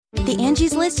The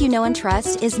Angie's List you know and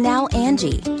trust is now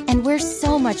Angie, and we're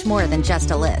so much more than just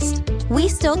a list. We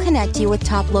still connect you with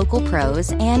top local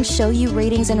pros and show you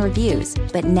ratings and reviews,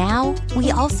 but now we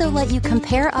also let you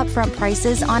compare upfront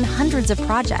prices on hundreds of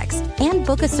projects and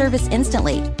book a service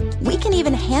instantly. We can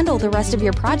even handle the rest of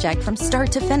your project from start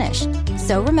to finish.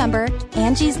 So remember,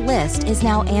 Angie's List is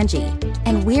now Angie,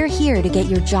 and we're here to get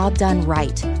your job done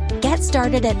right. Get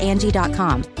started at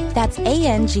Angie.com. That's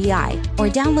ANGI, or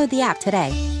download the app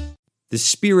today. The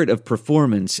spirit of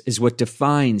performance is what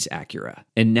defines Acura,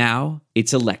 and now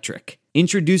it's electric.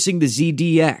 Introducing the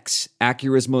ZDX,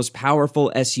 Acura's most powerful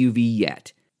SUV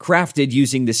yet. Crafted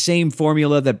using the same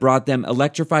formula that brought them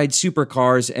electrified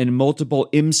supercars and multiple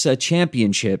IMSA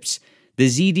championships, the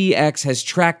ZDX has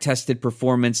track-tested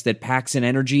performance that packs an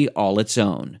energy all its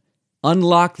own.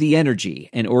 Unlock the energy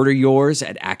and order yours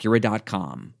at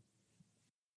Acura.com.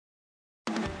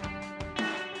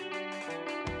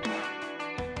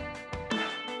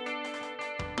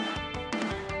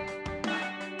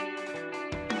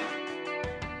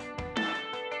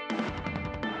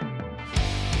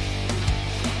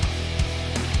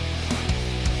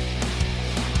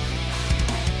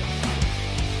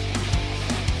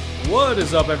 What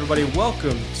is up, everybody?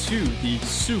 Welcome to the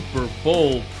Super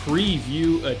Bowl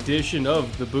preview edition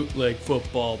of the Bootleg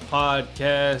Football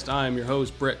Podcast. I'm your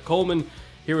host, Brett Coleman,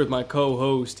 here with my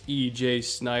co-host, EJ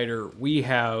Snyder. We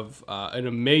have an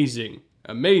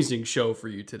amazing show for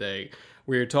you today.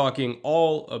 We are talking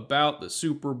all about the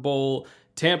Super Bowl,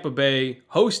 Tampa Bay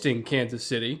hosting Kansas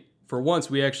City. For once,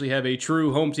 we actually have a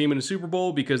true home team in a Super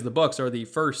Bowl because the Bucs are the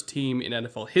first team in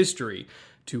NFL history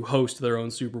to host their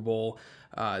own Super Bowl.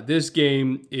 This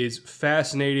game is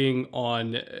fascinating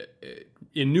on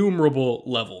innumerable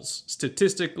levels,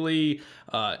 statistically,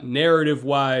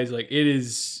 narrative-wise. Like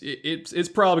it's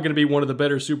probably going to be one of the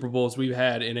better Super Bowls we've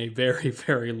had in a very,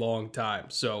 very long time.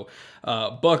 So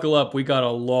buckle up, we got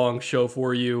a long show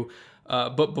for you.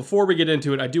 But before we get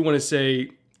into it, I do want to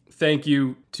say thank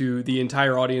you to the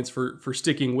entire audience for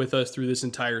sticking with us through this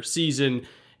entire season.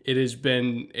 It has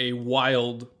been a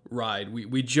wild ride.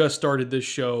 We just started this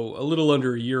show a little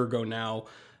under a year ago now,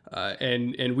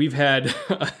 and we've had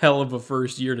a hell of a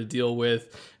first year to deal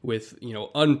with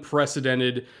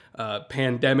unprecedented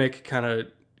pandemic kind of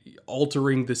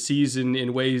altering the season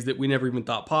in ways that we never even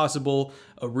thought possible.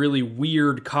 A really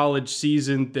weird college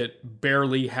season that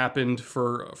barely happened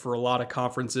for a lot of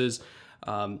conferences.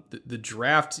 The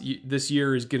draft this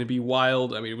year is going to be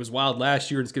wild. I mean, it was wild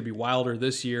last year, and it's going to be wilder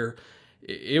this year.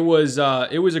 It was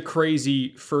a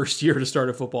crazy first year to start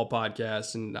a football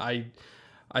podcast, and I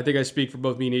think I speak for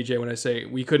both me and EJ when I say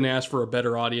we couldn't ask for a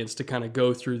better audience to kind of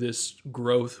go through this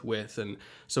growth with. And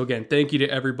so again, thank you to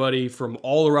everybody from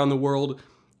all around the world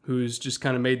who's just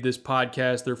kind of made this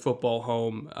podcast their football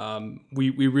home. We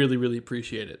really, really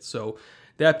appreciate it. So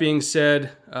that being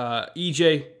said,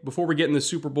 EJ, before we get in the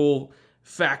Super Bowl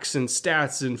facts and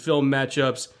stats and film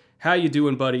matchups, how you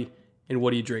doing, buddy? And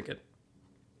what are you drinking?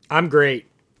 I'm great.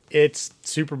 It's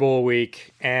Super Bowl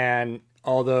week, and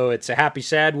although it's a happy,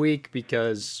 sad week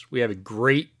because we have a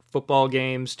great football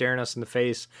game staring us in the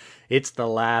face, it's the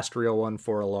last real one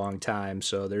for a long time,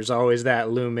 so there's always that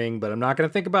looming, but I'm not going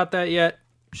to think about that yet.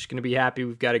 I'm just going to be happy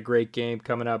we've got a great game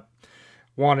coming up.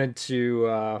 Wanted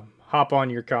to hop on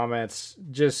your comments,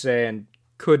 just saying,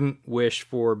 couldn't wish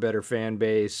for a better fan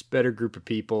base, better group of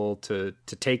people to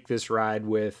take this ride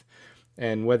with,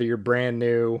 and whether you're brand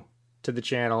new to the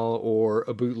channel or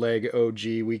a bootleg OG,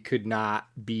 we could not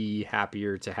be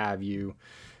happier to have you.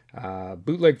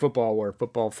 Bootleg football, where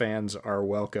football fans are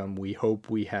welcome. We hope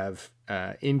we have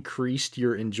increased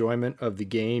your enjoyment of the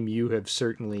game. You have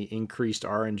certainly increased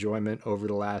our enjoyment over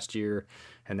the last year,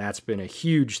 and that's been a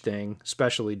huge thing,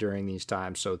 especially during these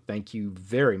times. So thank you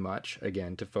very much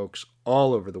again to folks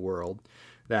all over the world.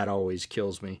 That always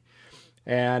kills me.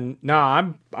 And no,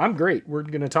 I'm great. We're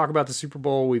going to talk about the Super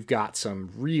Bowl. We've got some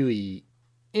really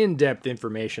in-depth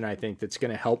information, I think, that's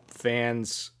going to help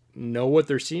fans know what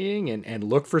they're seeing and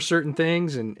look for certain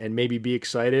things and maybe be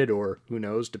excited, or who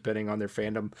knows, depending on their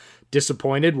fandom,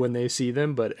 disappointed when they see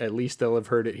them, but at least they'll have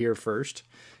heard it here first.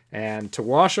 And to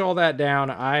wash all that down,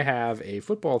 I have a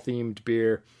football-themed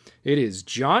beer. It is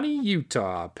Johnny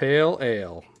Utah Pale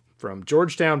Ale from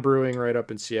Georgetown Brewing right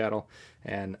up in Seattle.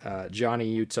 And Johnny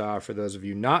Utah, for those of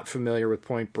you not familiar with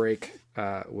Point Break,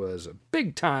 was a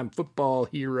big-time football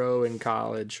hero in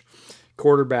college.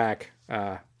 Quarterback,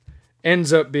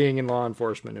 ends up being in law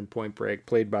enforcement in Point Break,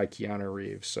 played by Keanu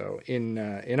Reeves. So in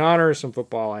honor of some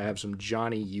football, I have some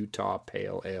Johnny Utah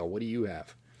Pale Ale. What do you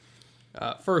have?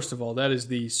 First of all, that is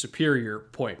the superior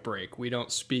Point Break. We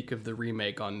don't speak of the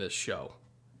remake on this show.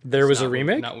 There was a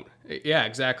remake? Yeah,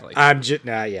 exactly. Yeah,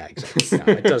 exactly.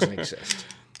 No, it doesn't exist.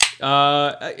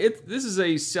 This is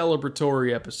a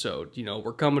celebratory episode. You know,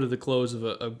 we're coming to the close of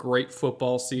a great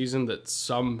football season that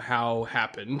somehow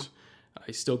happened.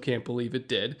 I still can't believe it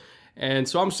did. And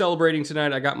so I'm celebrating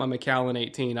tonight. I got my Macallan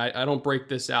 18. I don't break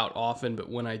this out often, but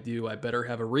when I do, I better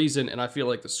have a reason. And I feel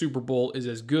like the Super Bowl is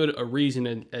as good a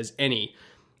reason as any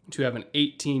to have an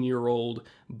 18-year-old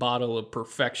bottle of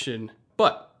perfection.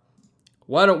 But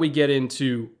why don't we get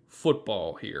into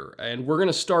football here? And we're going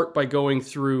to start by going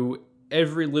through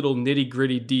every little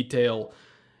nitty-gritty detail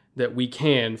that we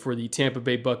can for the Tampa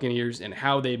Bay Buccaneers and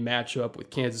how they match up with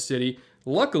Kansas City.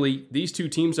 Luckily, these two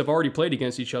teams have already played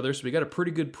against each other, so we got a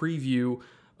pretty good preview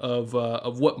of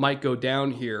what might go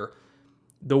down here.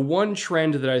 The one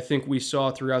trend that I think we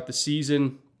saw throughout the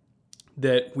season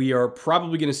that we are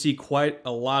probably going to see quite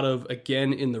a lot of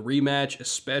again in the rematch,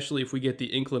 especially if we get the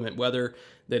inclement weather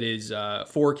that is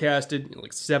forecasted,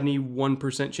 like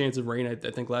 71% chance of rain, I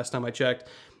think last time I checked,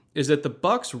 is that the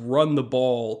Bucs run the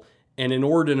ball an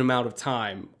inordinate amount of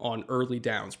time on early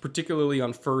downs, particularly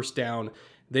on first down.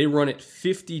 They run it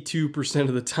 52%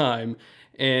 of the time,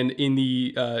 and in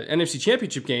the NFC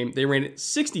Championship game, they ran it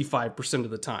 65% of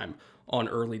the time on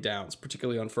early downs,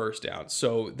 particularly on first down.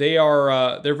 So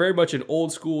they're very much an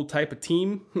old school type of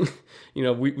team. You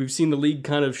know, we've seen the league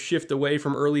kind of shift away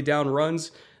from early down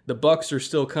runs. The Bucs are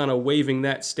still kind of waving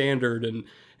that standard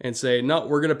and say, no,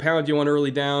 we're going to pound you on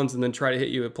early downs and then try to hit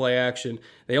you at play action.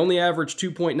 They only average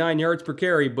 2.9 yards per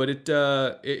carry, but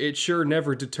it sure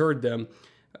never deterred them.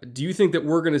 Do you think that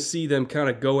we're going to see them kind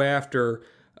of go after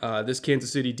this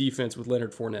Kansas City defense with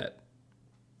Leonard Fournette?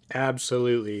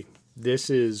 Absolutely. This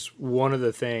is one of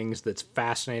the things that's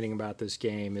fascinating about this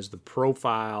game is the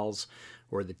profiles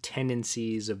or the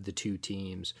tendencies of the two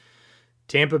teams.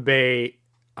 Tampa Bay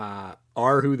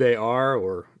are who they are,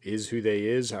 or is who they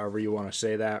is, however you want to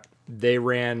say that. They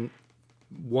ran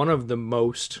one of the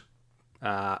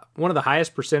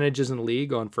highest percentages in the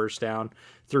league on first down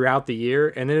throughout the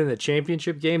year. And then in the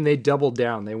championship game, they doubled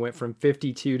down. They went from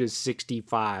 52 to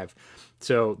 65.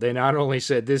 So they not only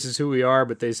said, this is who we are,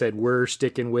 but they said, we're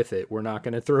sticking with it. We're not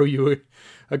going to throw you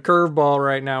a curveball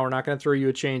right now. We're not going to throw you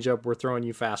a changeup. We're throwing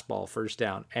you fastball first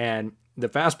down. And the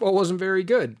fastball wasn't very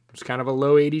good. It was kind of a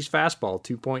low 80s fastball.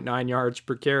 2.9 yards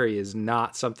per carry is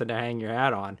not something to hang your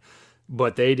hat on.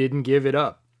 But they didn't give it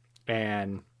up.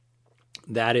 And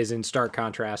that is in stark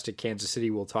contrast to Kansas City.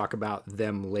 We'll talk about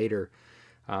them later.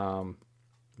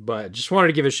 But just wanted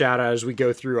to give a shout out as we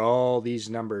go through all these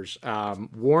numbers.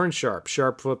 Warren Sharp,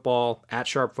 Sharp Football, at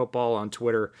Sharp Football on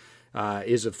Twitter,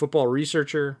 is a football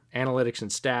researcher, analytics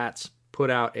and stats, put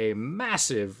out a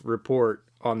massive report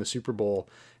on the Super Bowl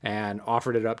and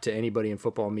offered it up to anybody in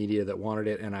football media that wanted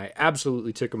it. And I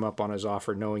absolutely took him up on his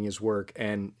offer, knowing his work.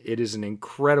 And it is an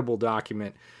incredible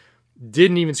document.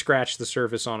 Didn't even scratch the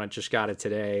surface on it, just got it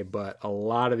today. But a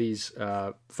lot of these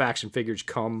facts and figures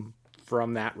come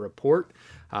from that report.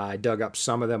 I dug up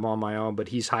some of them on my own, but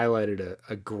he's highlighted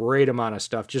a great amount of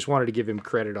stuff. Just wanted to give him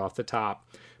credit off the top.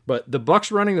 But the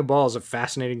Bucs running the ball is a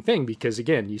fascinating thing because,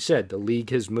 again, you said the league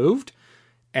has moved,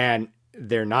 and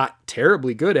they're not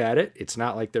terribly good at it. It's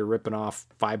not like they're ripping off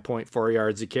 5.4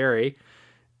 yards a carry,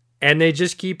 and they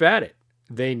just keep at it.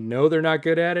 They know they're not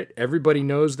good at it. Everybody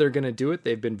knows they're going to do it.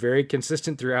 They've been very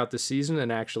consistent throughout the season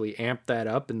and actually amped that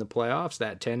up in the playoffs,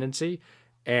 that tendency.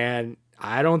 And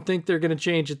I don't think they're going to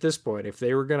change at this point. If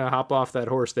they were going to hop off that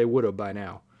horse, they would have by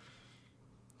now.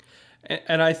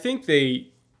 And I think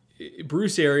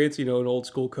Bruce Arians, an old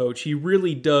school coach, he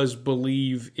really does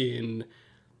believe in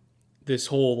this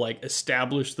whole like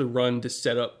establish the run to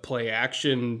set up play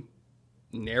action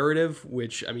narrative,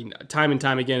 which, I mean, time and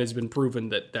time again has been proven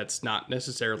that that's not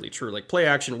necessarily true. Like play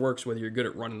action works whether you're good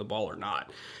at running the ball or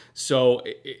not. So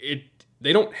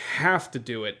they don't have to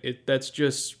do it. That's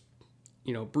just,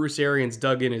 Bruce Arians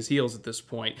dug in his heels at this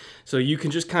point. So you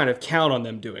can just kind of count on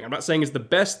them doing. I'm not saying it's the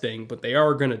best thing, but they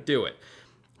are going to do it.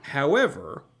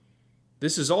 However,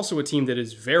 this is also a team that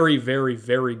is very, very,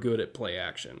 very good at play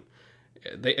action.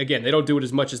 They don't do it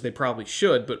as much as they probably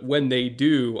should, but when they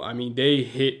do, I mean, they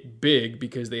hit big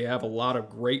because they have a lot of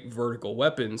great vertical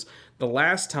weapons. The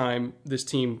last time this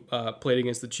team played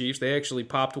against the Chiefs, they actually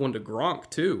popped one to Gronk,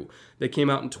 too. They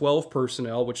came out in 12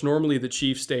 personnel, which normally the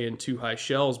Chiefs stay in two high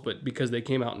shells, but because they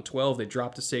came out in 12, they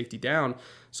dropped a safety down,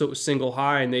 so it was single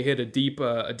high, and they hit a deep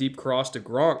cross to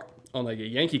Gronk on like a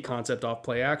Yankee concept off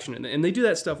play action, and they do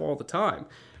that stuff all the time,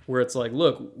 where it's like,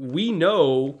 look, we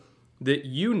know that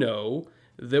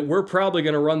that we're probably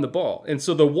going to run the ball. And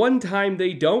so the one time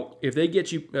they don't, if they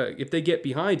get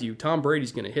behind you, Tom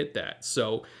Brady's going to hit that.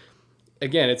 So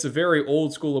again, it's a very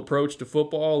old school approach to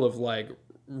football of like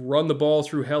run the ball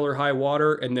through hell or high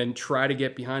water and then try to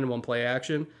get behind him on play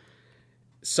action.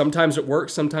 Sometimes it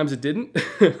worked, sometimes it didn't.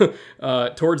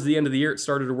 Towards the end of the year, it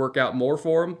started to work out more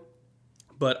for him.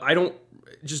 But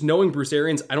just knowing Bruce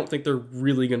Arians, I don't think they're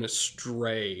really going to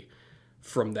stray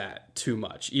from that too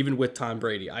much, even with Tom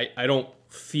Brady. I don't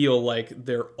feel like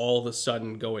they're all of a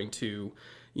sudden going to,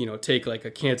 take like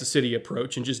a Kansas City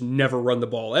approach and just never run the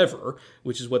ball ever,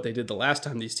 which is what they did the last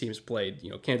time these teams played.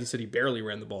 Kansas City barely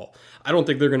ran the ball. I don't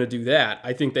think they're going to do that.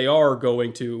 I think they are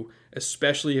going to,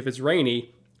 especially if it's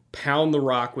rainy, pound the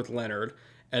rock with Leonard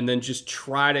and then just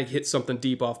try to hit something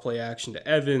deep off play action to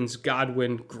Evans,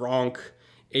 Godwin, Gronk,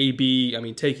 AB. I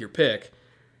mean, take your pick.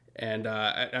 And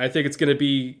I think it's going to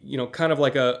be, kind of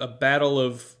like a battle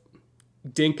of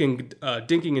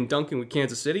dinking and dunking with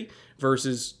Kansas City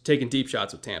versus taking deep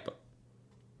shots with Tampa.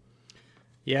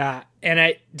 Yeah, and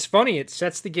it's funny. It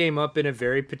sets the game up in a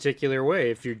very particular way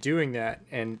if you're doing that.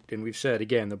 And we've said,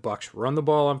 again, the Bucs run the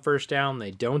ball on first down.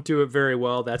 They don't do it very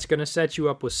well. That's going to set you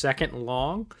up with second and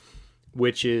long,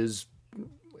 which is,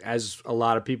 as a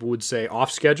lot of people would say,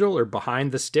 off schedule or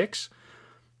behind the sticks.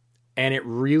 And it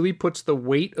really puts the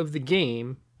weight of the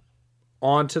game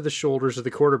onto the shoulders of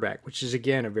the quarterback, which is,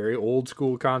 again, a very old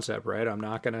school concept, right? I'm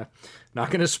not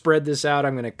gonna spread this out.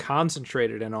 I'm gonna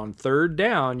concentrate it. And on third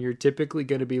down, you're typically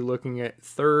going to be looking at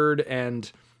third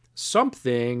and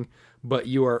something, but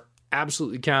you are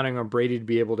absolutely counting on Brady to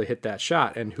be able to hit that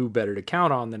shot. And who better to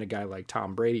count on than a guy like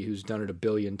Tom Brady, who's done it a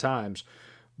billion times.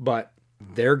 But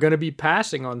they're going to be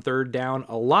passing on third down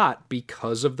a lot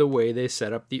because of the way they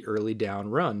set up the early down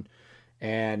run.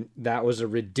 And that was a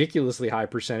ridiculously high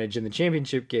percentage in the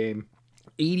championship game.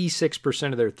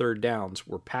 86% of their third downs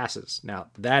were passes. Now,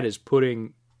 that is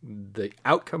putting the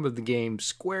outcome of the game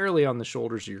squarely on the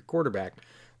shoulders of your quarterback.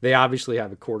 They obviously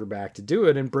have a quarterback to do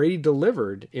it, and Brady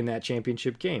delivered in that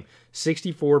championship game.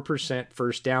 64%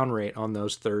 first down rate on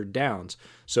those third downs.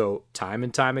 So time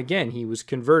and time again, he was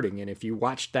converting. And if you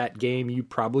watched that game, you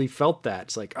probably felt that.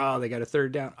 It's like, oh, they got a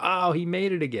third down. Oh, he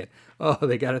made it again. Oh,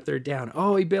 they got a third down.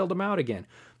 Oh, he bailed them out again.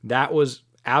 That was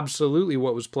absolutely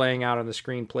what was playing out on the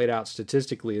screen, played out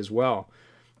statistically as well.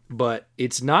 But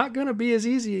it's not going to be as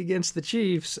easy against the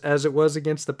Chiefs as it was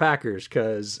against the Packers,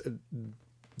 because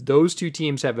those two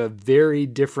teams have a very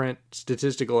different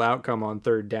statistical outcome on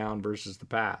third down versus the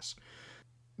pass.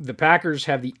 The Packers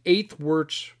have the eighth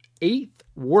worst,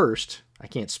 I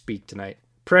can't speak tonight,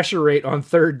 pressure rate on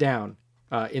third down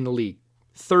in the league.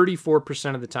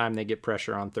 34% of the time they get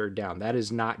pressure on third down. That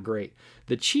is not great.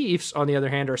 The Chiefs, on the other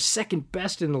hand, are second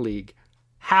best in the league.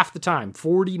 Half the time,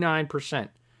 49%,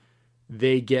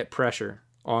 they get pressure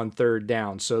on third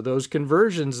down. So those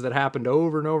conversions that happened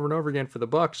over and over and over again for the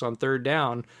Bucs on third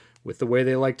down, with the way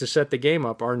they like to set the game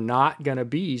up, are not going to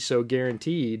be so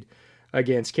guaranteed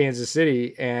against Kansas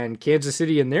City. And Kansas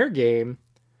City in their game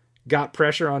got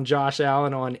pressure on Josh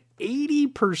Allen on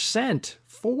 80%,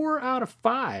 4 out of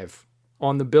 5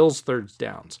 on the Bills' third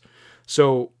downs.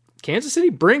 So Kansas City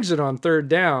brings it on third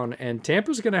down, and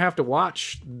Tampa's going to have to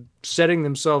watch setting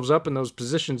themselves up in those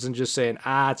positions and just saying,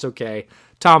 it's okay,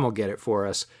 Tom will get it for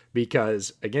us,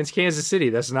 because against Kansas City,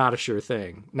 that's not a sure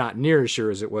thing. Not near as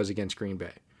sure as it was against Green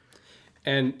Bay.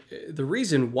 And the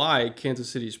reason why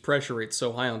Kansas City's pressure rate's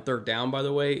so high on third down, by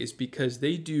the way, is because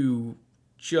they do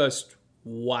just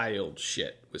wild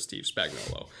shit with Steve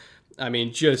Spagnuolo. I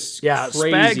mean, just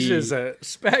crazy.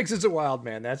 Spags is a wild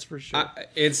man, that's for sure.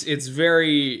 It's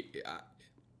very.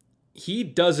 He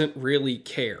doesn't really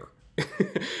care,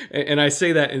 and I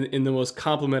say that in the most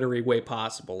complimentary way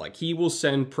possible. Like, he will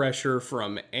send pressure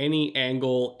from any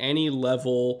angle, any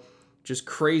level, just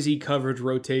crazy coverage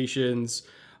rotations.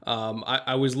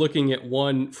 I was looking at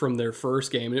one from their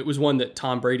first game, and it was one that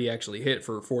Tom Brady actually hit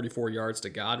for 44 yards to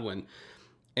Godwin.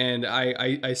 And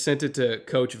I sent it to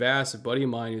Coach Vass, a buddy of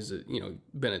mine who's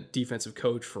been a defensive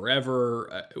coach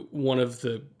forever, one of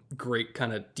the great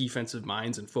kind of defensive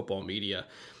minds in football media.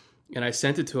 And I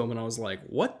sent it to him, and I was like,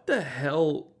 what the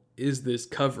hell is this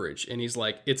coverage? And he's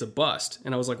like, it's a bust.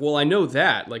 And I was like, well, I know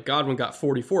that. Like, Godwin got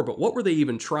 44, but what were they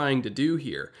even trying to do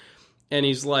here? And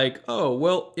he's like, oh,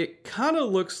 well, it kind of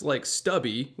looks like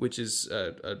stubby, which is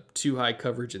a too high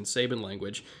coverage in Saban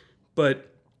language, but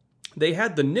they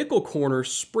had the nickel corner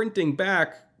sprinting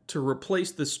back to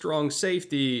replace the strong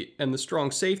safety, and the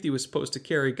strong safety was supposed to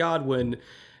carry Godwin.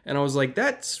 And I was like,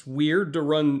 that's weird to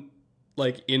run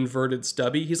like inverted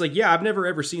stubby. He's like, yeah, I've never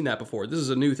ever seen that before. This is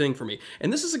a new thing for me.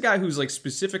 And this is a guy who's like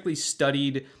specifically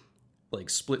studied like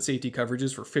split safety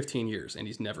coverages for 15 years, and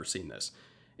he's never seen this.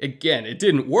 Again, it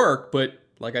didn't work, but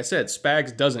like I said,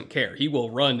 Spags doesn't care. He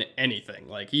will run anything.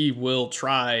 Like, he will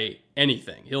try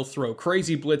anything. He'll throw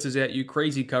crazy blitzes at you,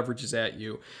 crazy coverages at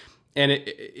you. And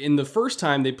in the first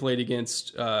time they played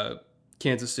against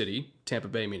Kansas City, Tampa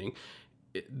Bay meaning,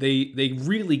 they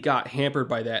really got hampered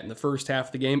by that in the first half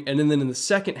of the game. And then in the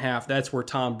second half, that's where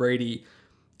Tom Brady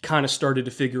kind of started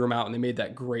to figure them out, and they made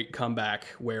that great comeback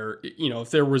where, if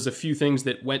there was a few things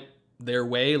that went their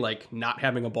way, like not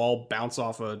having a ball bounce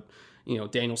off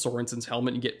Daniel Sorensen's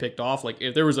helmet and get picked off, like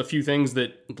if there was a few things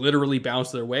that literally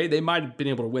bounced their way, they might have been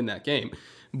able to win that game.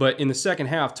 But in the second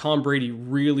half, Tom Brady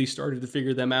really started to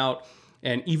figure them out.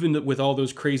 And even with all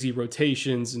those crazy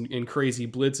rotations and crazy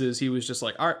blitzes, he was just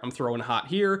like, all right, I'm throwing hot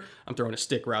here. I'm throwing a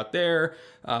stick route there.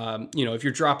 If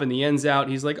you're dropping the ends out,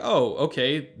 he's like, oh,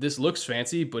 okay, this looks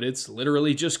fancy, but it's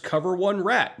literally just cover one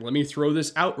rat. Let me throw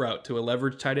this out route to a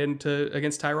leverage tight end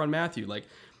against Tyrann Mathieu. Like,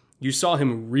 you saw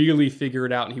him really figure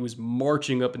it out, and he was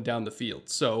marching up and down the field.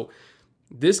 So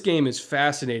this game is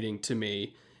fascinating to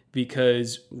me,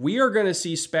 because we are going to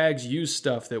see Spags use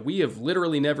stuff that we have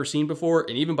literally never seen before,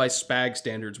 and even by Spags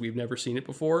standards, we've never seen it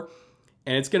before.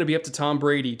 And it's going to be up to Tom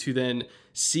Brady to then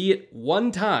see it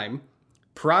one time,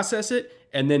 process it,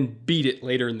 and then beat it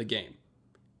later in the game.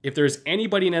 If there's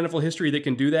anybody in NFL history that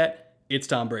can do that, it's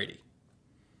Tom Brady.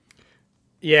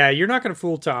 Yeah, you're not going to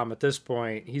fool Tom at this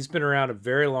point. He's been around a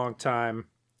very long time.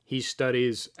 He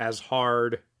studies as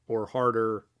hard or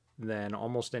harder than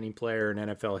almost any player in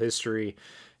NFL history.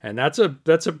 And that's a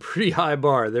pretty high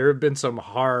bar. There have been some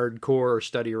hardcore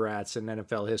study rats in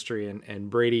NFL history, and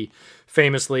Brady,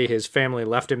 famously, his family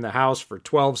left him the house for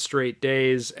 12 straight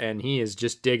days, and he is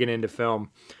just digging into film.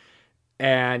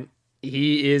 And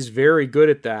he is very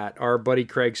good at that. Our buddy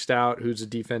Craig Stout, who's a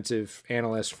defensive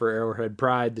analyst for Arrowhead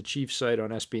Pride, the Chiefs site on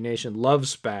SB Nation,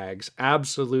 loves Spags,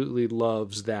 absolutely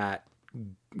loves that.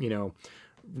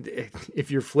 If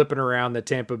you're flipping around the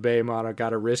Tampa Bay motto, got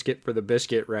to risk it for the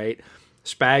biscuit, right?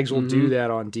 Spags will do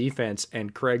that on defense,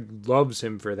 and Craig loves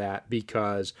him for that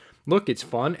because, look, it's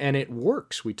fun and it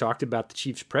works. We talked about the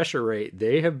Chiefs' pressure rate.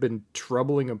 They have been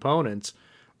troubling opponents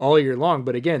all year long,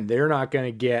 but again, they're not going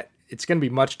to get – it's going to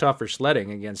be much tougher sledding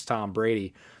against Tom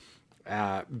Brady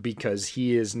because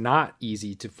he is not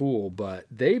easy to fool, but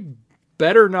they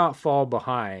better not fall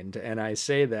behind, and I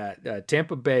say that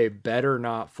Tampa Bay better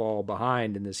not fall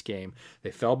behind in this game. They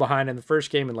fell behind in the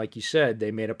first game, and like you said, they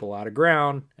made up a lot of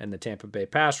ground, and the Tampa Bay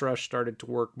pass rush started to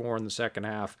work more in the second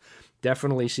half.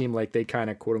 Definitely seemed like they kind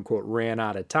of, quote-unquote, ran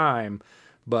out of time,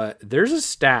 but there's a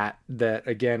stat that,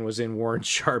 again, was in Warren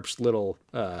Sharp's little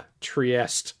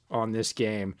Trieste on this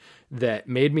game that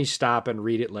made me stop and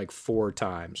read it like 4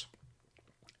 times,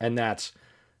 and that's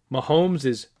Mahomes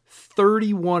is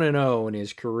 31-0 in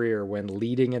his career when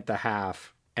leading at the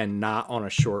half and not on a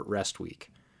short rest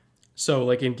week. So,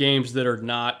 like in games that are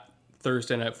not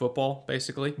Thursday Night Football,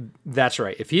 basically? That's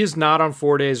right. If he is not on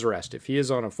 4 days rest, if he is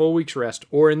on a full week's rest,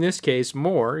 or in this case,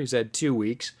 more, he's had 2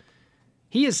 weeks,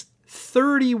 he is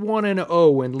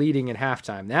 31-0 when leading at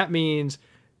halftime. That means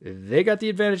they got the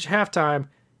advantage at halftime.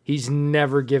 He's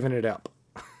never given it up.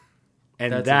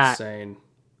 And that's insane.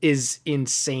 Is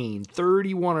insane.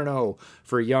 31-0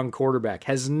 for a young quarterback.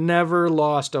 Has never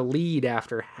lost a lead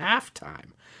after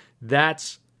halftime.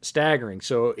 That's staggering.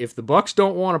 So if the Bucs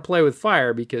don't want to play with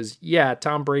fire, because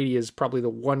Tom Brady is probably the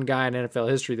one guy in NFL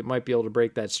history that might be able to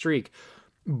break that streak,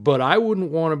 but I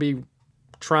wouldn't want to be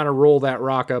trying to roll that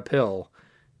rock uphill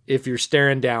if you're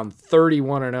staring down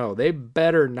 31-0. They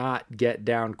better not get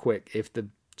down quick. If the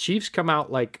Chiefs come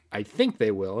out like I think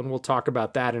they will, and we'll talk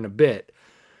about that in a bit,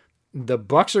 the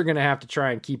Bucs are going to have to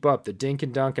try and keep up. The dink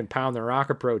and dunk and pound the rock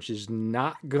approach is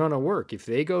not going to work. If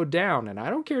they go down, and I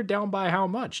don't care down by how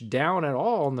much, down at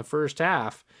all in the first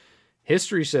half,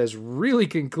 history says really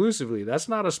conclusively, that's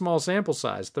not a small sample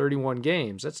size, 31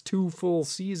 games. That's 2 full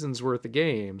seasons worth of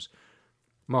games.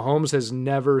 Mahomes has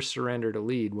never surrendered a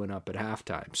lead when up at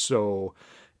halftime. So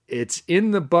it's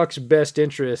in the Bucs' best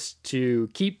interest to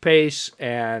keep pace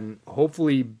and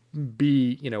hopefully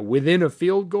be, within a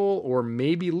field goal or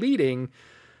maybe leading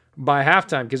by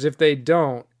halftime. Because if they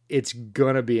don't, it's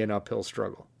going to be an uphill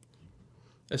struggle.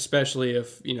 Especially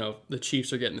if, the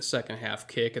Chiefs are getting the second half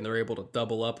kick and they're able to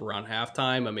double up around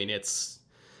halftime. I mean, that's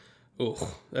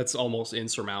almost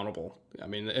insurmountable. I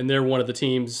mean, and they're one of the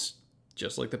teams,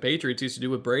 just like the Patriots used to do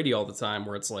with Brady all the time,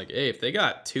 where it's like, hey, if they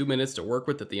got 2 minutes to work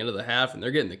with at the end of the half and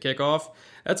they're getting the kickoff,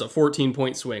 that's a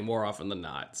 14-point swing more often than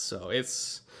not. So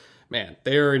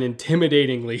they're an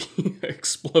intimidatingly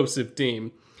explosive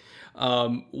team.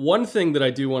 One thing that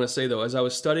I do want to say, though, as I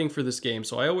was studying for this game,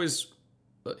 so I always,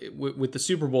 with the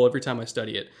Super Bowl, every time I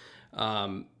study it,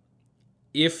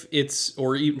 if it's,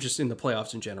 or even just in the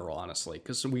playoffs in general, honestly,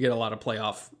 because we get a lot of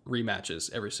playoff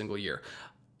rematches every single year,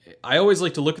 I always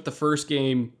like to look at the first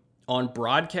game on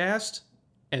broadcast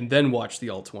and then watch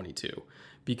the All-22,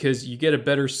 because you get a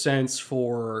better sense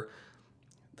for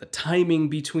the timing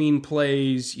between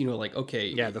plays, like, okay.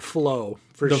 Yeah, the flow,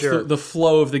 The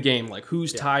flow of the game, like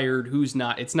who's tired, who's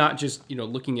not. It's not just,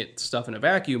 looking at stuff in a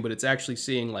vacuum, but it's actually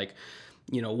seeing like,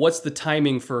 what's the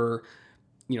timing for,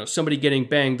 somebody getting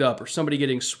banged up or somebody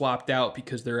getting swapped out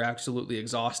because they're absolutely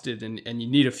exhausted and you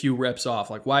need a few reps off.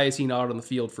 Like, why is he not on the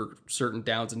field for certain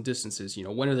downs and distances?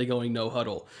 When are they going no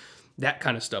huddle? That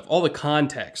kind of stuff, all the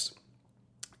context.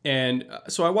 And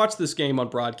so I watched this game on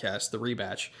broadcast, the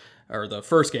rematch, or the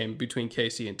first game between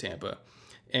KC and Tampa.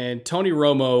 And Tony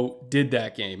Romo did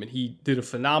that game, and he did a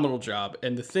phenomenal job.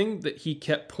 And the thing that he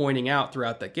kept pointing out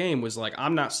throughout that game was like,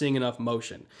 I'm not seeing enough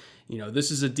motion.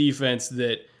 This is a defense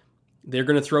that they're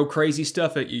going to throw crazy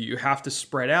stuff at you. You have to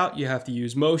spread out. You have to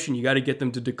use motion. You got to get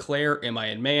them to declare, am I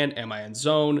in man? Am I in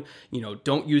zone?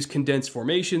 Don't use condensed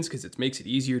formations because it makes it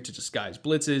easier to disguise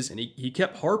blitzes. And he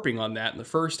kept harping on that in the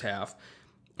first half.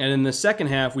 And in the second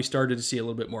half, we started to see a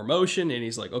little bit more motion, and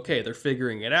he's like, okay, they're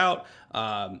figuring it out.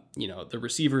 The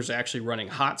receivers are actually running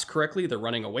hots correctly. They're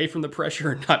running away from the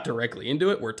pressure and not directly into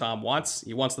it, where Tom wants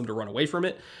them to run away from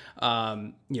it.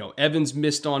 Evans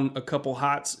missed on a couple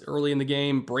hots early in the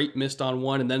game. Brate missed on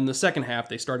one. And then in the second half,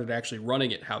 they started actually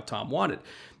running it how Tom wanted.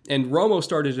 And Romo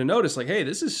started to notice, like, hey,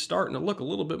 this is starting to look a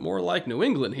little bit more like New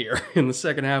England here in the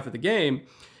second half of the game.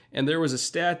 And there was a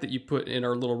stat that you put in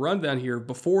our little rundown here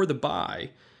before the bye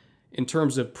in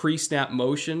terms of pre-snap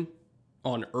motion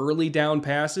on early down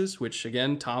passes, which,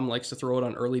 again, Tom likes to throw it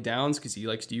on early downs because he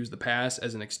likes to use the pass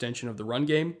as an extension of the run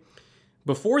game.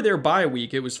 Before their bye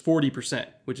week, it was 40%,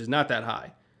 which is not that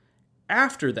high.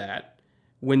 After that,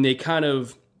 when they kind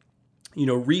of,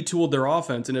 retooled their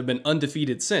offense and have been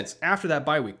undefeated since, after that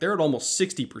bye week, they're at almost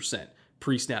 60%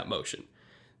 pre-snap motion.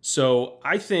 So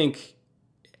I think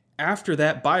after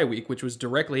that bye week, which was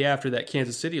directly after that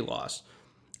Kansas City loss,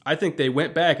 I think they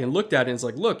went back and looked at it and it's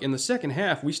like, look, in the second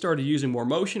half, we started using more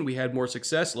motion. We had more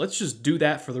success. Let's just do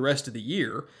that for the rest of the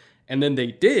year. And then they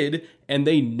did, and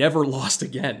they never lost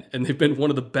again. And they've been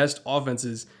one of the best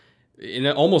offenses in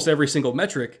almost every single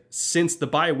metric since the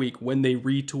bye week when they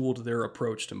retooled their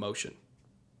approach to motion.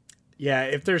 Yeah,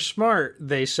 if they're smart,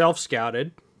 they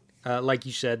self-scouted. Like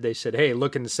you said, they said, hey,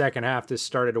 look, in the second half, this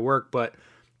started to work. But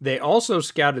they also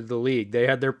scouted the league. They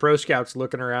had their pro scouts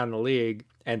looking around the league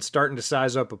and starting to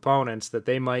size up opponents that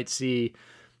they might see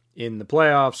in the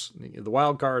playoffs, the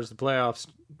wild cards, the playoffs,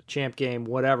 champ game,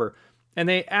 whatever. And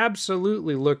they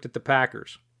absolutely looked at the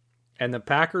Packers. And the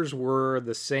Packers were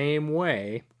the same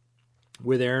way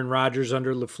with Aaron Rodgers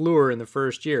under LaFleur in the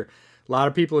first year. A lot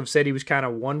of people have said he was kind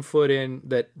of 1 foot in,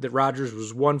 that Rodgers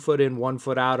was 1 foot in, 1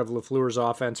 foot out of LaFleur's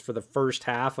offense for the first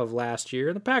half of last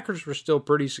year. The Packers were still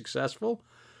pretty successful.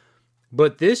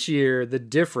 But this year, the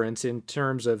difference in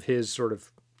terms of his sort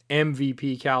of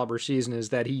MVP caliber season is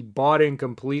that he bought in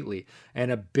completely.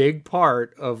 And a big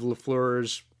part of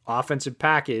LaFleur's offensive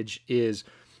package is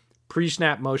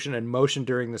pre-snap motion and motion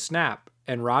during the snap.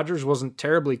 And Rodgers wasn't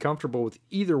terribly comfortable with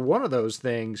either one of those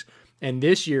things. And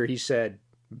this year he said,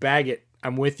 bag it,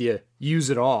 I'm with you, use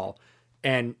it all.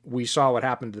 And we saw what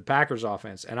happened to the Packers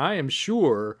offense. And I am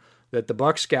sure that the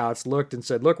Bucs scouts looked and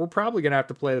said, look, we're probably going to have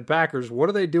to play the Packers. What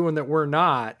are they doing that we're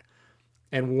not?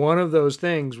 And one of those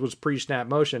things was pre-snap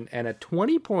motion. And a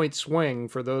 20-point swing,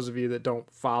 for those of you that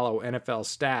don't follow NFL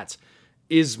stats,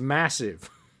 is massive.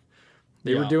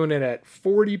 They were doing it at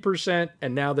 40%,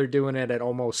 and now they're doing it at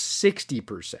almost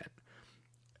 60%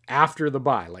 after the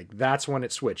bye. Like, that's when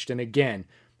it switched. And again,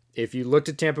 if you looked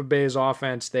at Tampa Bay's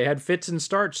offense, they had fits and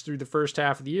starts through the first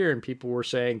half of the year, and people were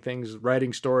saying things,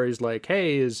 writing stories like,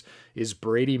 hey, is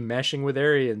Brady meshing with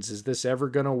Arians? Is this ever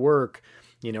going to work?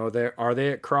 Are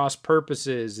they at cross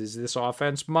purposes? Is this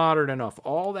offense modern enough?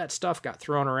 All that stuff got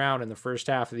thrown around in the first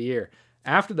half of the year.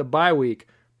 After the bye week,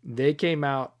 they came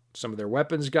out, some of their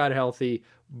weapons got healthy,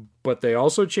 but they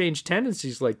also changed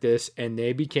tendencies like this, and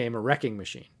they became a wrecking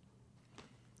machine.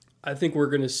 I think we're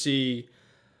going to see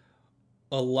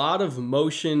a lot of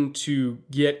motion to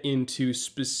get into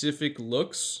specific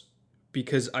looks,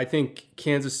 because I think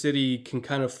Kansas City can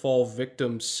kind of fall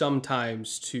victim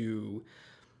sometimes to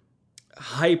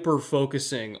hyper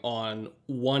focusing on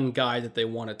one guy that they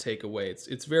want to take away.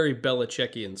 It's very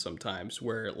Belichickian sometimes,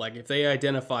 where like if they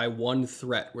identify one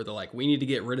threat where they're like, we need to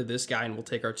get rid of this guy and we'll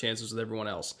take our chances with everyone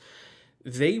else.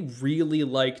 They really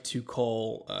like to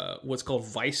call what's called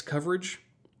vice coverage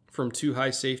from too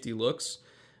high safety looks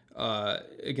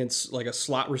against like a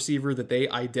slot receiver that they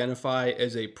identify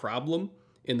as a problem.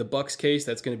 In the Bucs case,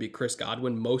 that's going to be Chris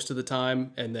Godwin most of the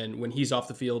time. And then when he's off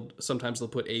the field, sometimes they'll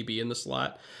put AB in the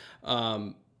slot.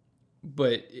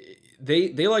 but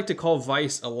they like to call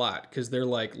Vice a lot because they're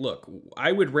like, look,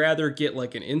 I would rather get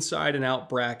like an inside and out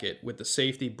bracket with the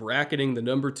safety bracketing the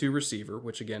number 2 receiver,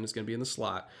 which again is going to be in the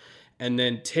slot, and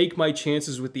then take my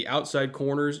chances with the outside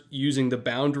corners using the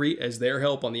boundary as their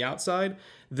help on the outside,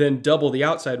 then double the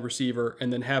outside receiver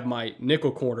and then have my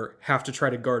nickel corner have to try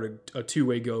to guard a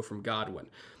two-way go from Godwin.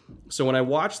 So when I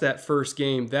watched that first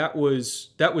game, that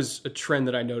was a trend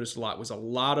that I noticed a lot, was a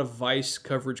lot of Vice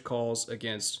coverage calls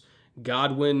against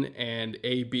Godwin and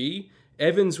AB.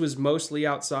 Evans was mostly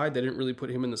outside. They didn't really put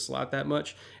him in the slot that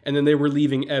much. And then they were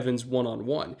leaving Evans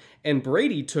one-on-one. And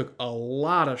Brady took a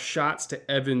lot of shots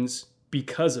to Evans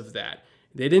because of that.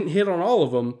 They didn't hit on all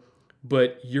of them,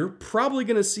 but you're probably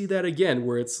going to see that again,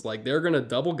 where it's like they're going to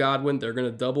double Godwin, they're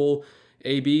going to double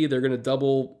AB, they're going to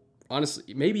double,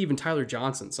 honestly, maybe even Tyler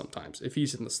Johnson sometimes if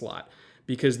he's in the slot,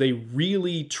 because they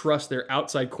really trust their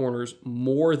outside corners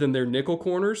more than their nickel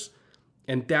corners.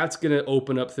 And that's going to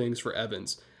open up things for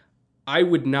Evans. I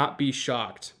would not be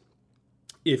shocked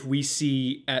if we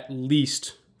see at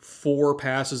least 4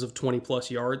 passes of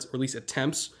 20-plus yards, or at least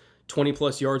attempts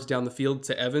 20-plus yards down the field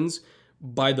to Evans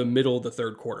by the middle of the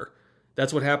third quarter.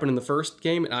 That's what happened in the first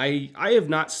game, and I have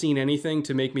not seen anything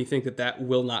to make me think that that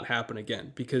will not happen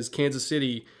again, because Kansas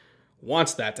City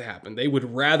wants that to happen. They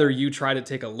would rather you try to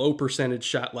take a low percentage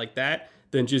shot like that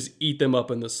than just eat them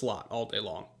up in the slot all day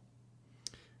long.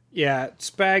 Yeah,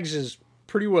 Spags is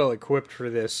pretty well equipped for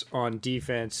this on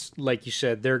defense. Like you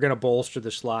said, they're going to bolster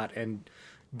the slot, and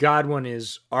Godwin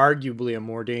is arguably a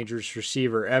more dangerous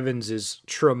receiver. Evans is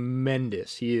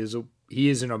tremendous. He is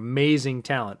an amazing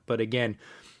talent. But again,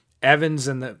 Evans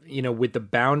and with the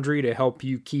boundary to help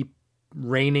you keep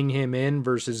reining him in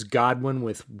versus Godwin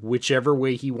with whichever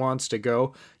way he wants to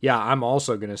go. Yeah, I'm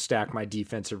also going to stack my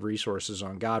defensive resources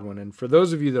on Godwin. And for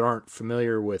those of you that aren't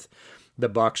familiar with the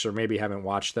Bucs or maybe haven't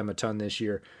watched them a ton this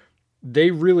year,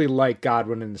 they really like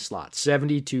Godwin in the slot.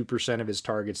 72% of his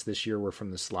targets this year were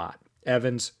from the slot.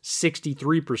 Evans,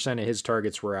 63% of his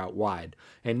targets were out wide.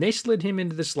 And they slid him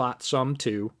into the slot some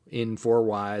too, in 4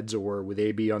 wides or with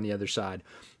AB on the other side.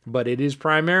 But it is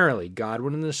primarily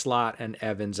Godwin in the slot and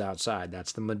Evans outside.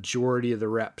 That's the majority of the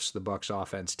reps the Bucs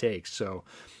offense takes. So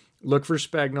look for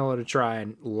Spagnuolo to try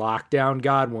and lock down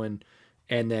Godwin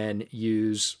and then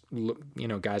use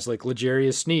guys like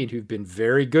L'Jarius Sneed, who've been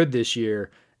very good this year,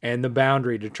 and the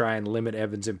boundary to try and limit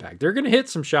Evans' impact. They're going to hit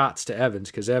some shots to Evans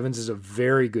because Evans is a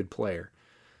very good player,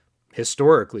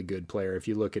 historically good player if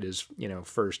you look at his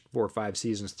first 4 or 5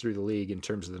 seasons through the league in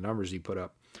terms of the numbers he put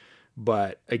up.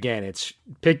 But again, it's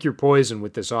pick your poison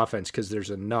with this offense because there's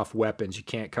enough weapons. You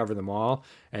can't cover them all.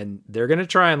 And they're going to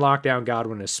try and lock down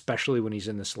Godwin, especially when he's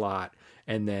in the slot,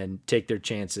 and then take their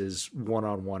chances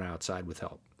one-on-one outside with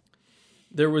help.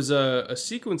 There was a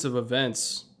sequence of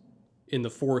events in the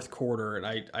fourth quarter, and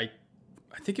I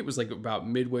think it was like about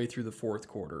midway through the fourth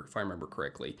quarter, if I remember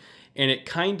correctly. And it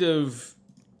kind of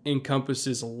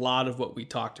encompasses a lot of what we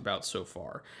talked about so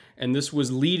far. And this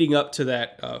was leading up to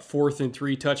that 4th and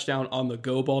 3 touchdown on the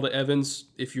go ball to Evans,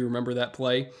 if you remember that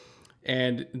play.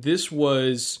 And this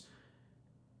was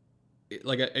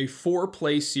like a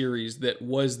 4-play series that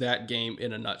was that game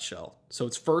in a nutshell. So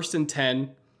it's 1st and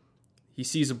 10. He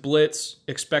sees a blitz,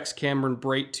 expects Cameron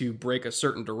Brate to break a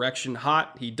certain direction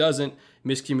hot. He doesn't.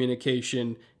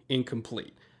 Miscommunication,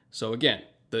 incomplete. So again,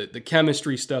 the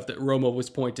chemistry stuff that Romo was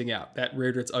pointing out, that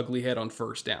reared its ugly head on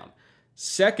 1st down.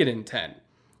 2nd and 10.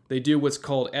 They do what's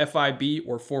called FIB,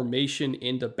 or formation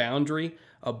into boundary,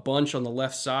 a bunch on the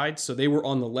left side. So they were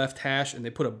on the left hash, and they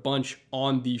put a bunch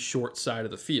on the short side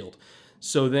of the field.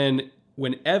 So then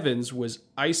when Evans was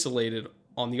isolated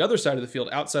on the other side of the field,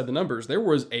 outside the numbers, there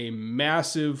was a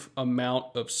massive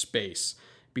amount of space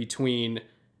between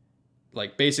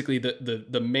like basically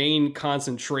the main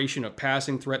concentration of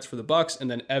passing threats for the Bucs and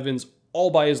then Evans all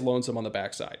by his lonesome on the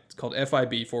backside. It's called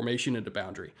FIB, formation into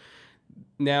boundary.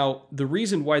 Now, the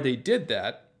reason why they did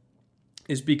that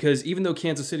is because even though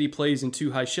Kansas City plays in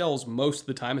 2 high shells most of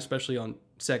the time, especially on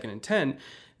 2nd and 10,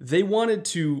 they wanted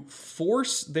to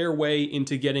force their way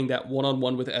into getting that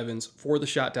one-on-one with Evans for the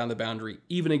shot down the boundary,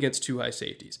 even against 2 high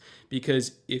safeties.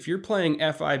 Because if you're playing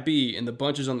FIB and the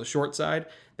bunch is on the short side,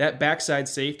 that backside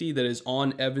safety that is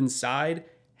on Evans' side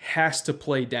has to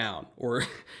play down. Or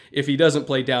if he doesn't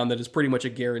play down, that is pretty much a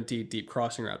guaranteed deep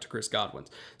crossing route to Chris Godwin.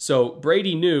 So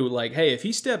Brady knew, like, hey, if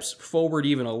he steps forward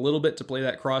even a little bit to play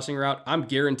that crossing route, I'm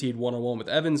guaranteed one-on-one with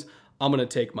Evans. I'm going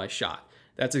to take my shot.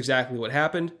 That's exactly what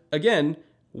happened. Again,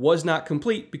 was not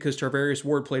complete because Charvarius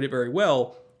Ward played it very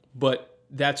well, but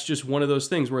that's just one of those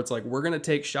things where it's like, we're going to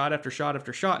take shot after shot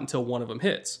after shot until one of them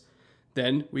hits.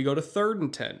 Then we go to 3rd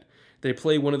and 10. They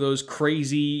play one of those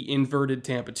crazy inverted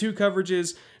Tampa 2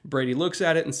 coverages. Brady looks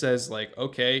at it and says, like,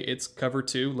 okay, it's cover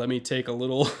 2. Let me take a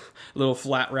little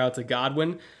flat route to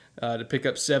Godwin to pick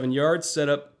up 7 yards, set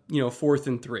up, 4th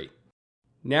and 3.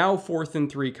 Now 4th and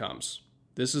 3 comes.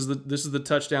 This is the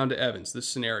touchdown to Evans, this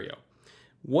scenario.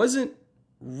 Wasn't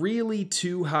really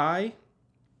too high.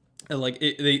 Like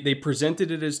they presented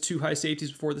it as 2 high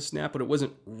safeties before the snap, but it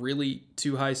wasn't really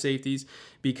 2 high safeties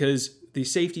because the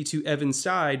safety to Evans'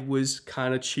 side was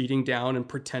kind of cheating down and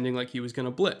pretending like he was going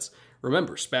to blitz.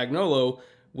 Remember, Spagnuolo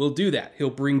will do that. He'll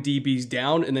bring DBs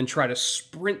down and then try to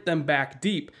sprint them back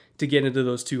deep to get into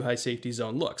those 2 high safety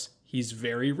zone looks. He's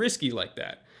very risky like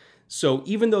that. So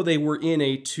even though they were in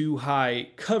a 2 high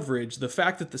coverage, the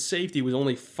fact that the safety was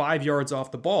only 5 yards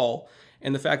off the ball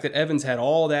and the fact that Evans had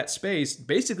all that space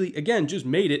basically, again, just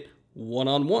made it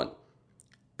one-on-one.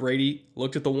 Brady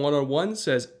looked at the one-on-one,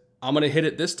 says, I'm going to hit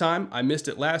it this time. I missed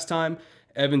it last time.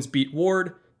 Evans beat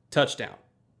Ward, touchdown.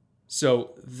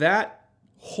 So that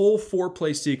whole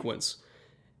 4-play sequence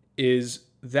is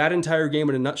that entire game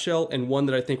in a nutshell, and one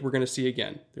that I think we're going to see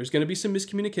again. There's going to be some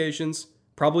miscommunications,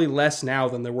 probably less now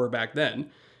than there were back then.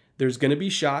 There's going to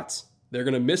be shots. They're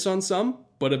going to miss on some,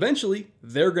 but eventually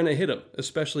they're going to hit them,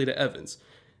 especially to Evans.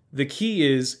 The key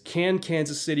is, can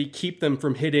Kansas City keep them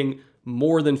from hitting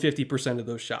more than 50% of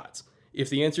those shots? If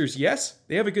the answer is yes,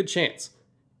 they have a good chance.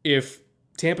 If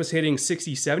Tampa's hitting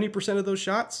 60, 70% of those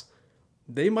shots,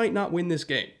 they might not win this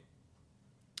game.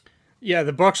 Yeah,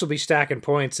 the Bucs will be stacking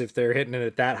points if they're hitting it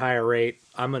at that high a rate.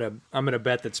 I'm gonna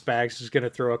bet that Spags is gonna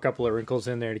throw a couple of wrinkles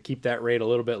in there to keep that rate a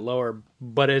little bit lower.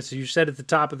 But as you said at the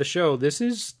top of the show, this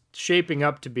is shaping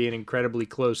up to be an incredibly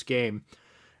close game.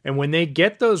 And when they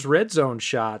get those red zone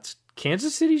shots,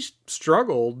 Kansas City's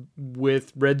struggled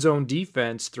with red zone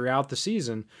defense throughout the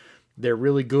season. They're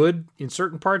really good in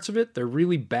certain parts of it. They're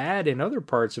really bad in other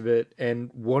parts of it.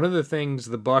 And one of the things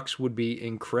the Bucs would be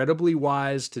incredibly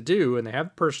wise to do, and they have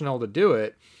the personnel to do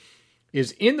it,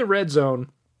 is in the red zone,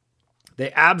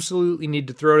 they absolutely need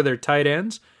to throw to their tight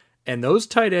ends. And those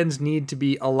tight ends need to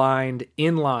be aligned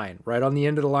in line, right on the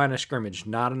end of the line of scrimmage,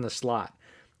 not in the slot.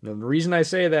 Now, the reason I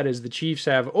say that is the Chiefs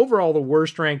have overall the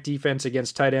worst ranked defense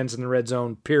against tight ends in the red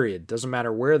zone, period. Doesn't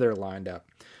matter where they're lined up.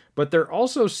 But they're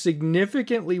also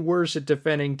significantly worse at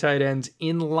defending tight ends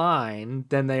in line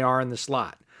than they are in the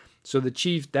slot. So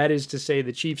that is to say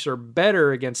the Chiefs are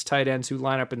better against tight ends who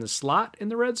line up in the slot in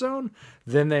the red zone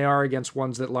than they are against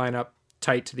ones that line up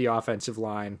tight to the offensive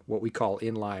line, what we call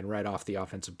in line, right off the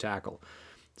offensive tackle.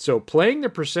 So playing the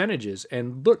percentages,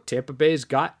 and look, Tampa Bay's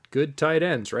got good tight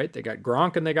ends, right? They got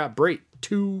Gronk and they got Brate,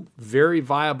 2 very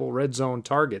viable red zone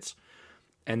targets.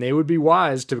 And they would be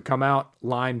wise to come out,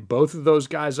 line both of those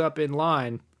guys up in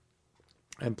line,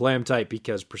 and play them tight,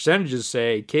 because percentages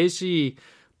say KC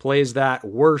plays that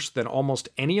worse than almost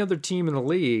any other team in the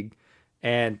league,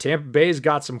 and Tampa Bay's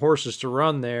got some horses to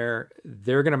run there.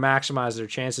 They're going to maximize their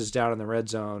chances down in the red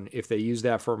zone if they use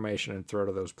that formation and throw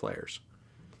to those players.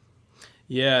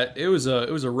 Yeah, it was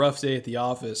a rough day at the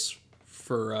office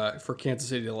for Kansas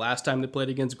City the last time they played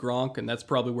against Gronk, and that's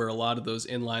probably where a lot of those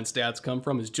inline stats come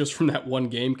from, is just from that one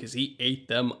game, because he ate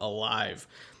them alive.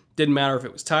 Didn't matter if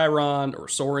it was Tyron or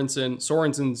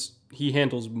Sorensen. He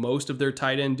handles most of their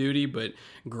tight end duty, but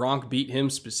Gronk beat him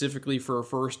specifically for a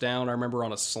first down. I remember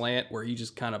on a slant where he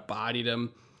just kind of bodied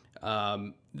him.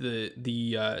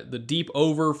 The deep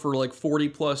over for like 40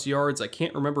 plus yards. I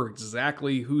can't remember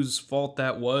exactly whose fault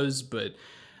that was, but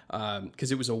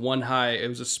because it was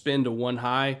a spin to one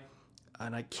high,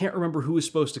 and I can't remember who was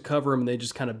supposed to cover him, and they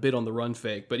just kind of bit on the run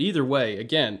fake. But either way,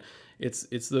 again, it's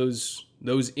those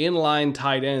inline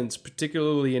tight ends,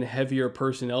 particularly in heavier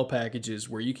personnel packages,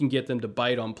 where you can get them to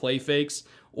bite on play fakes,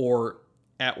 or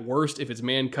at worst, if it's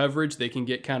man coverage, they can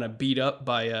get kind of beat up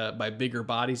by bigger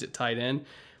bodies at tight end.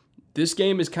 This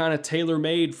game is kind of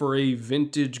tailor-made for a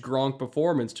vintage Gronk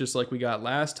performance, just like we got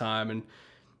last time. And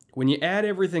when you add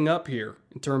everything up here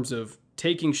in terms of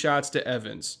taking shots to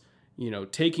Evans,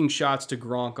 taking shots to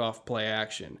Gronk off play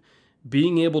action,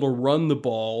 being able to run the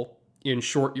ball in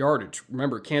short yardage.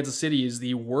 Remember, Kansas City is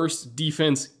the worst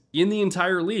defense in the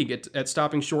entire league at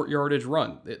stopping short yardage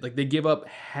run. They give up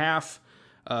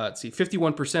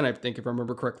 51%, I think, if I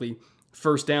remember correctly,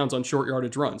 first downs on short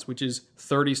yardage runs, which is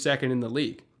 32nd in the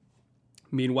league.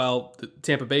 Meanwhile, the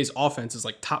Tampa Bay's offense is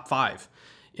like top 5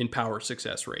 in power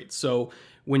success rate. So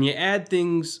when you add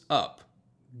things up,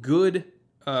 bad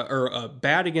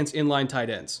against inline tight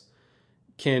ends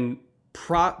can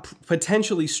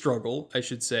potentially struggle, I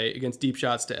should say, against deep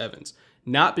shots to Evans,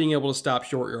 not being able to stop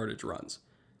short yardage runs.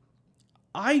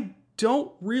 I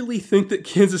don't really think that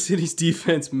Kansas City's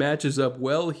defense matches up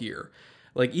well here.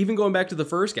 Like, even going back to the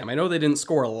first game, I know they didn't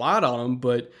score a lot on them,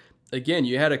 but again,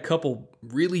 you had a couple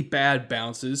really bad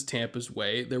bounces Tampa's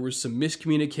way. There was some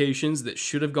miscommunications that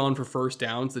should have gone for first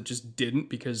downs that just didn't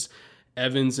because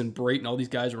Evans and Brayton, all these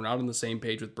guys were not on the same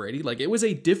page with Brady. Like, it was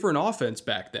a different offense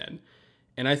back then.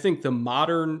 And I think the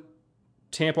modern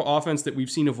Tampa offense that we've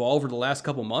seen evolve over the last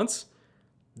couple months,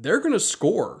 they're going to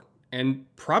score and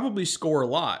probably score a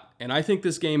lot. And I think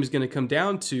this game is going to come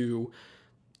down to,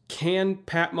 can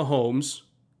Pat Mahomes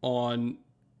on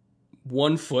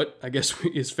one foot, I guess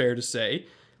is fair to say,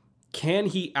 can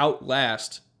he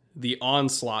outlast the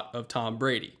onslaught of Tom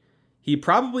Brady? He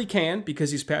probably can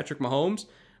because he's Patrick Mahomes,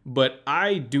 but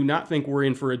I do not think we're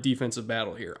in for a defensive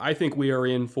battle here. I think we are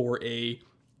in for a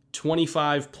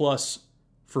 25 plus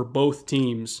for both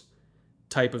teams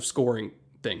type of scoring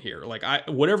thing here. Like,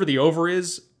 whatever the over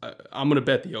is, I'm going to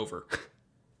bet the over.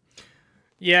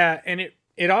 Yeah, and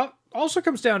it also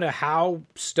comes down to how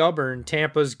stubborn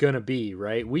Tampa's going to be,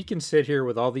 right? We can sit here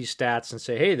with all these stats and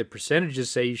say, hey, the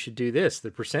percentages say you should do this. The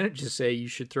percentages say you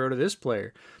should throw to this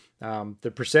player.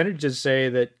 The percentages say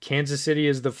that Kansas City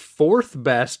is the 4th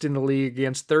best in the league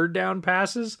against third down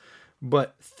passes,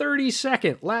 but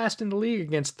 32nd last in the league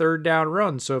against third down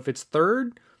runs. So if it's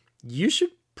third, you should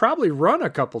probably run a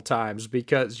couple times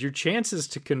because your chances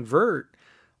to convert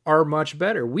are much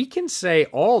better. We can say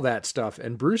all that stuff,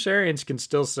 and Bruce Arians can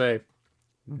still say,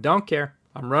 don't care.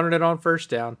 I'm running it on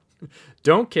first down.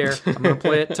 Don't care. I'm going to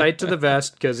play it tight to the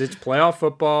vest because it's playoff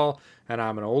football, and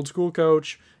I'm an old school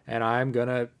coach, and I'm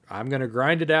gonna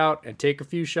grind it out and take a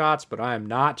few shots, but I am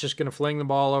not just gonna fling the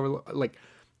ball over. Like,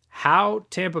 how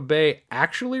Tampa Bay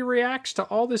actually reacts to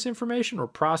all this information or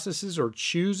processes or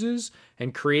chooses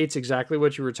and creates exactly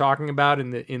what you were talking about in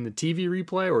the TV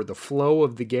replay or the flow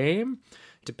of the game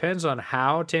depends on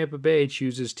how Tampa Bay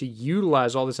chooses to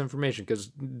utilize all this information. Because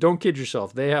don't kid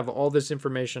yourself, they have all this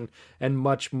information and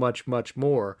much, much, much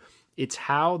more. It's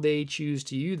how they choose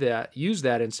to use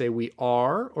that and say we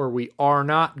are or we are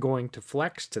not going to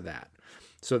flex to that.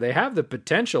 So they have the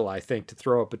potential, I think, to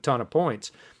throw up a ton of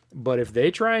points. But if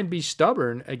they try and be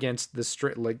stubborn against the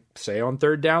straight, like say on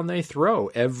third down they throw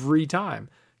every time,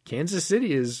 Kansas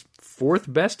City is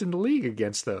 4th best in the league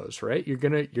against those, right? You're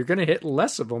gonna hit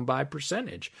less of them by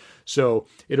percentage. So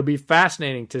it'll be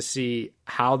fascinating to see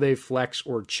how they flex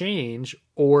or change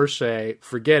or say,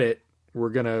 forget it. We're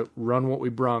going to run what we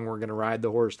brung. We're going to ride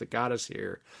the horse that got us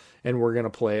here, and we're going to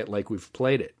play it like we've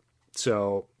played it.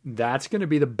 So that's going to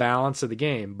be the balance of the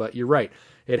game. But you're right.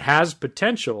 It has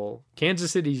potential.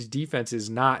 Kansas City's defense is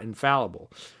not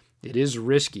infallible. It is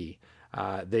risky.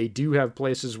 They do have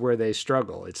places where they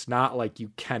struggle. It's not like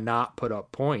you cannot put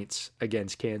up points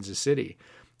against Kansas City.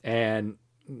 And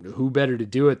who better to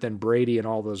do it than Brady and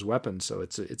all those weapons? So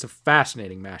it's a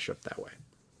fascinating mashup that way.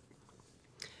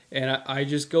 And I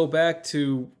just go back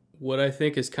to what I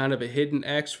think is kind of a hidden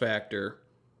X factor.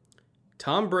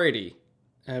 Tom Brady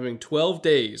having 12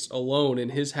 days alone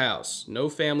in his house, no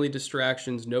family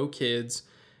distractions, no kids.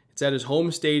 It's at his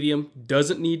home stadium,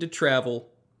 doesn't need to travel.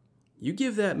 You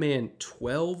give that man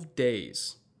 12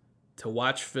 days to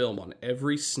watch film on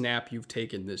every snap you've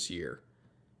taken this year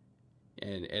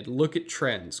and look at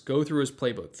trends, go through his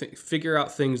playbook, figure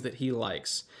out things that he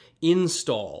likes,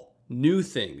 install new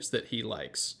things that he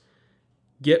likes.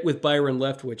 Get with Byron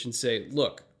Leftwich and say,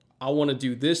 look, I want to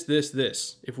do this, this,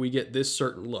 this if we get this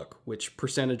certain look, which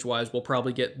percentage-wise we'll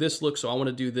probably get this look, so I want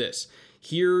to do this.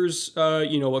 Here's a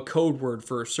code word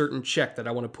for a certain check that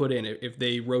I want to put in if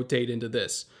they rotate into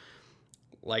this.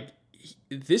 Like,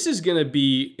 this is going to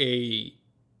be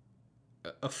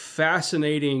a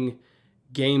fascinating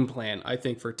game plan, I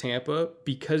think, for Tampa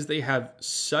because they have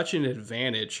such an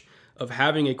advantage of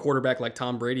having a quarterback like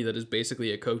Tom Brady that is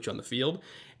basically a coach on the field.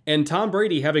 And Tom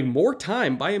Brady having more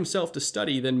time by himself to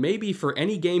study than maybe for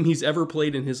any game he's ever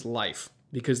played in his life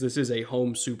because this is a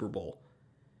home Super Bowl.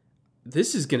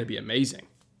 This is going to be amazing.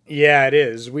 Yeah, it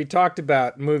is. We talked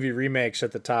about movie remakes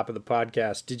at the top of the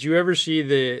podcast. Did you ever see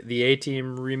the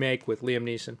A-Team remake with Liam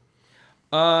Neeson?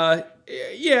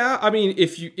 Yeah. I mean,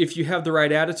 if you have the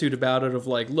right attitude about it of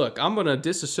like, look, I'm going to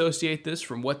disassociate this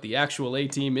from what the actual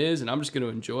A-Team is, and I'm just going to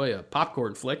enjoy a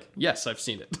popcorn flick. Yes, I've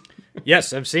seen it.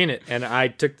 Yes, I've seen it, and I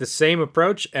took the same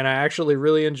approach, and I actually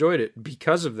really enjoyed it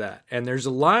because of that. And there's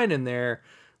a line in there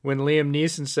when Liam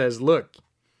Neeson says, look,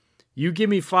 you give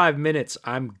me 5 minutes,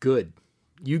 I'm good.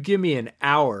 You give me an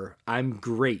hour, I'm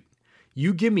great.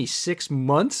 You give me 6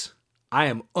 months, I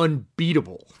am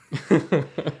unbeatable.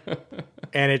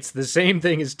 And it's the same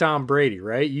thing as Tom Brady,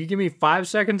 right? You give me 5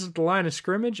 seconds at the line of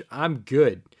scrimmage, I'm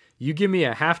good. You give me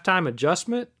a halftime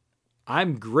adjustment,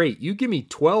 I'm great. You give me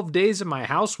 12 days in my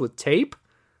house with tape,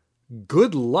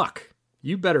 good luck.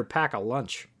 you better pack a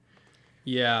lunch.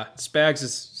 Yeah,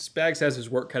 Spags has his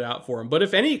work cut out for him. But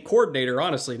if any coordinator,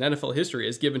 honestly, in NFL history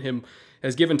has given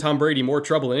Tom Brady more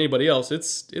trouble than anybody else,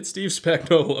 it's Steve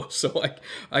Spagnuolo. So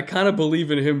I kind of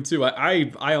believe in him too.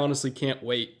 I honestly can't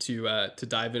wait to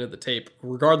dive into the tape,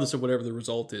 regardless of whatever the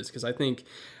result is, because I think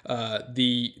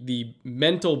the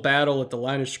mental battle at the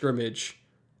line of scrimmage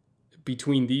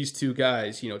between these two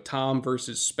guys, Tom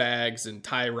versus Spags and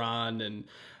Tyron and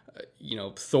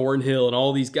Thornhill and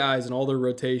all these guys and all their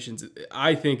rotations,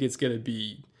 I think it's going to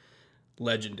be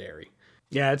legendary.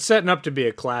 Yeah, it's setting up to be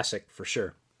a classic for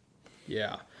sure.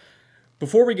 Yeah.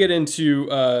 Before we get into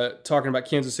talking about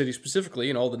Kansas City specifically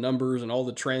and all the numbers and all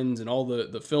the trends and all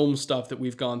the film stuff that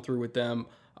we've gone through with them,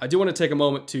 I do want to take a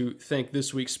moment to thank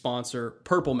this week's sponsor,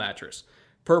 Purple Mattress.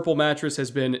 Purple Mattress has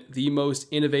been the most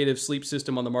innovative sleep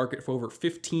system on the market for over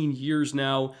 15 years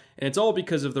now, and it's all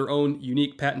because of their own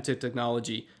unique patented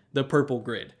technology, the Purple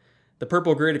Grid. The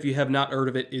Purple Grid, if you have not heard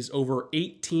of it, is over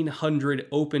 1,800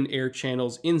 open air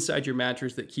channels inside your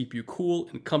mattress that keep you cool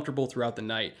and comfortable throughout the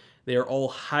night. They are all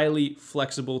highly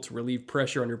flexible to relieve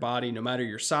pressure on your body, no matter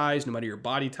your size, no matter your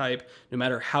body type, no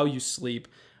matter how you sleep.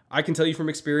 I can tell you from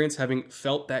experience, having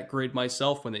felt that grid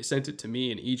myself when they sent it to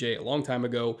me and EJ a long time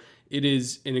ago, it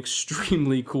is an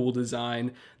extremely cool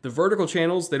design. The vertical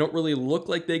channels, they don't really look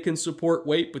like they can support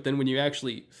weight, but then when you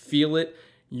actually feel it,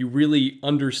 you really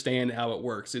understand how it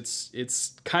works.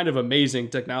 It's kind of amazing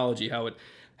technology, how it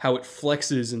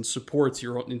flexes and supports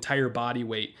your entire body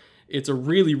weight. It's a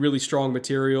really, really strong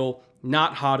material,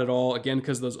 not hot at all, again,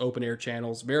 because of those open air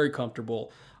channels, very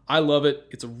comfortable. I love it.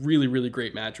 It's a really, really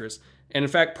great mattress. And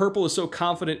in fact, Purple is so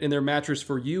confident in their mattress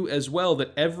for you as well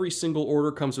that every single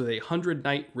order comes with a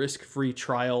 100-night risk-free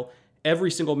trial.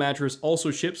 Every single mattress also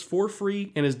ships for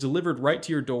free and is delivered right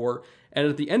to your door. And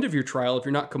at the end of your trial, if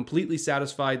you're not completely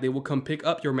satisfied, they will come pick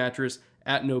up your mattress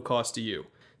at no cost to you.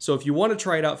 So if you want to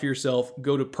try it out for yourself,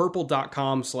 go to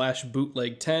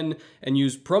purple.com/bootleg10 and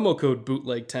use promo code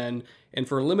bootleg10. And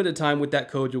for a limited time with that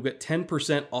code, you'll get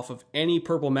 10% off of any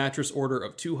Purple mattress order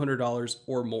of $200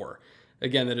 or more.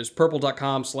 Again, that is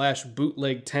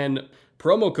purple.com/bootleg10,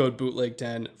 promo code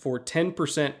bootleg10 for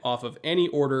 10% off of any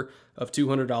order of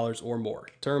 $200 or more.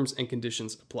 Terms and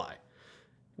conditions apply.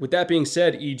 With that being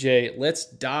said, EJ, let's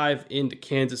dive into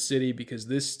Kansas City because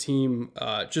this team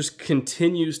just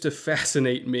continues to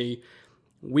fascinate me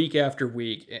week after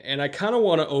week. And I kind of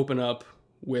want to open up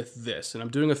with this. And I'm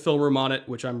doing a film room on it,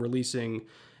 which I'm releasing.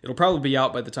 It'll probably be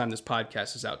out by the time this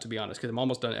podcast is out, to be honest, because I'm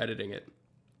almost done editing it.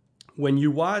 When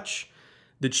you watch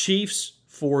the Chiefs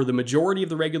for the majority of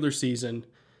the regular season,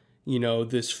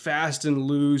 this fast and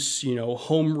loose,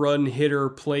 home run hitter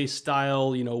play style,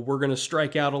 we're going to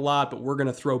strike out a lot, but we're going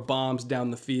to throw bombs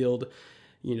down the field,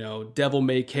 devil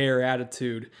may care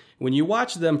attitude. When you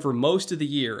watch them for most of the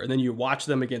year and then you watch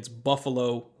them against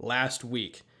Buffalo last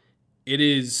week, it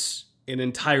is an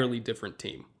entirely different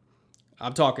team.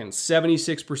 I'm talking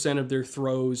 76% of their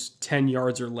throws, 10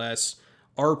 yards or less,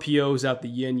 RPOs out the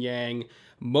yin-yang.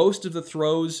 Most of the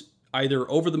throws either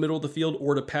over the middle of the field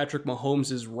or to Patrick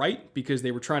Mahomes' right because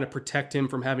they were trying to protect him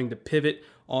from having to pivot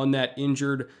on that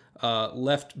injured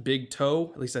left big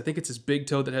toe. At least I think it's his big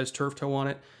toe that has turf toe on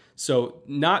it. So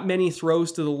not many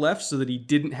throws to the left so that he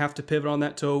didn't have to pivot on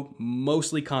that toe,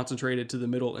 mostly concentrated to the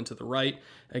middle and to the right.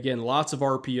 Again, lots of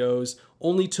RPOs.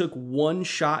 Only took one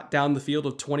shot down the field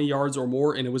of 20 yards or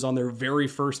more, and it was on their very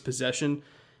first possession.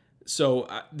 So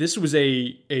this was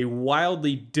a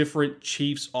wildly different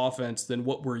Chiefs offense than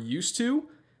what we're used to,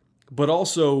 but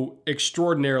also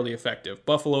extraordinarily effective.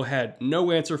 Buffalo had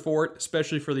no answer for it,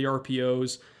 especially for the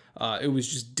RPOs. It was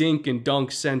just dink and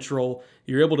dunk central.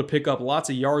 You're able to pick up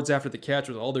lots of yards after the catch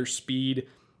with all their speed.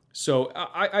 So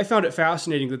I found it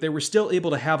fascinating that they were still able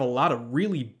to have a lot of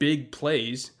really big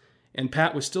plays, and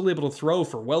Pat was still able to throw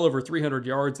for well over 300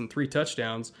 yards and 3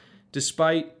 touchdowns,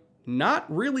 despite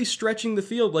not really stretching the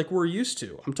field like we're used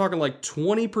to. I'm talking like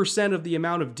 20% of the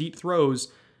amount of deep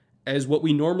throws as what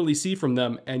we normally see from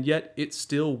them, and yet it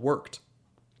still worked.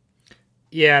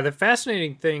 Yeah, the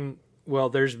fascinating thing, well,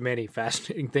 there's many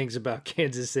fascinating things about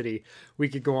Kansas City. We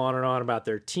could go on and on about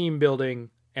their team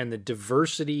building and the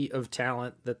diversity of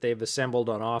talent that they've assembled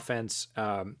on offense.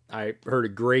 I heard a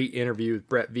great interview with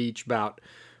Brett Veach about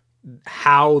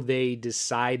how they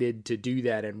decided to do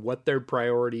that and what their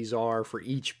priorities are for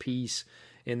each piece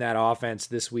in that offense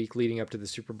this week leading up to the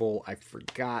Super Bowl. I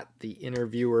forgot the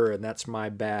interviewer, and that's my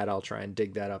bad. I'll try and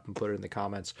dig that up and put it in the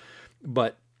comments.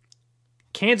 But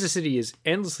Kansas City is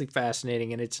endlessly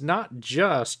fascinating, and it's not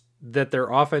just that their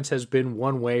offense has been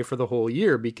one way for the whole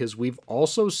year, because we've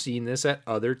also seen this at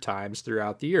other times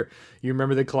throughout the year. You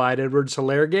remember the Clyde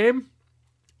Edwards-Helaire game?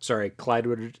 Clyde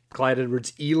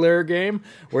Edwards-Helaire game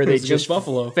where they just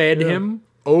Buffalo. fed him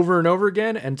over and over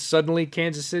again, and suddenly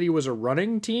Kansas City was a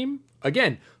running team.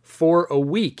 Again, for a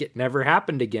week, it never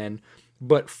happened again.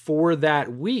 But for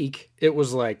that week, it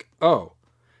was like, oh.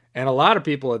 And a lot of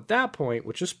people at that point,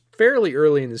 which is fairly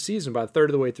early in the season, about a third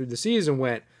of the way through the season,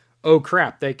 went, oh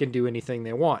crap, they can do anything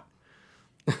they want.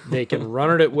 They can run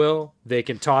it at will. They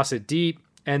can toss it deep.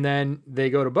 And then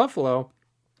they go to Buffalo.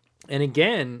 And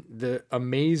again, the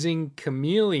amazing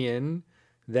chameleon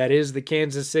that is the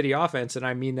Kansas City offense, and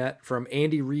I mean that from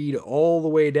Andy Reid all the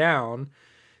way down,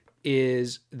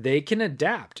 is they can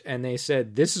adapt. And they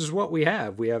said, this is what we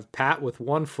have. We have Pat with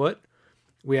 1 foot.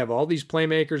 We have all these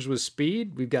playmakers with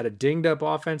speed. We've got a dinged up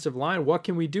offensive line. What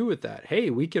can we do with that? Hey,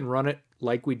 we can run it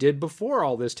like we did before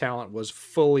all this talent was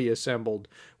fully assembled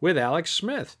with Alex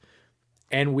Smith.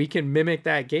 And we can mimic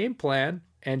that game plan.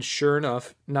 And sure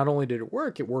enough, not only did it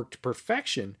work to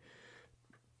perfection.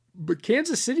 But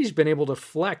Kansas City's been able to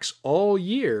flex all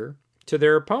year to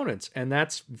their opponents. And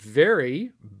that's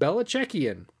very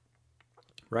Belichickian,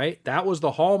 right? That was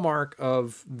the hallmark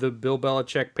of the Bill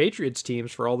Belichick Patriots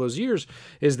teams for all those years,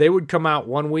 is they would come out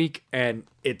one week and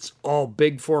it's all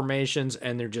big formations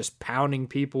and they're just pounding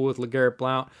people with LeGarrette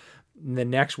Blount. And the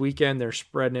next weekend, they're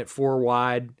spreading it 4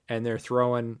 wide and they're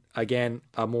throwing, again,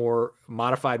 a more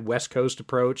modified West Coast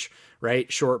approach, right?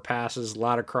 Short passes, a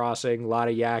lot of crossing, a lot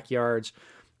of yak yards.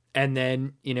 And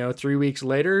then, 3 weeks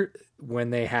later, when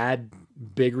they had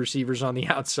big receivers on the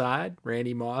outside,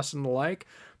 Randy Moss and the like,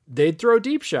 they'd throw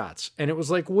deep shots. And it was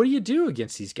like, what do you do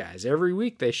against these guys? Every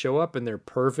week they show up and they're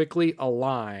perfectly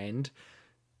aligned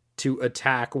to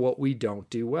attack what we don't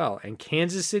do well. And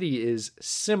Kansas City is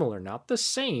similar, not the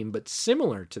same, but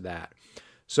similar to that.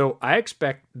 So I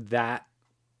expect that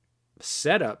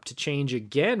setup to change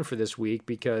again for this week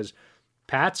because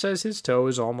Pat says his toe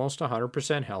is almost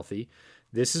 100% healthy.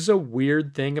 This is a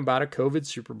weird thing about a COVID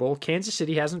Super Bowl. Kansas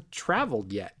City hasn't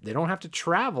traveled yet. They don't have to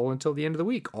travel until the end of the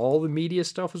week. All the media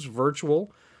stuff is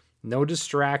virtual. No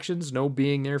distractions, no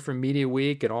being there for media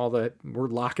week and all that. We're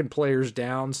locking players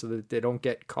down so that they don't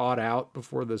get caught out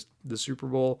before the Super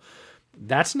Bowl.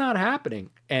 That's not happening.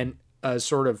 And a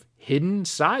sort of hidden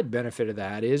side benefit of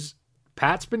that is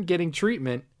Pat's been getting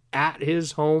treatment at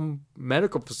his home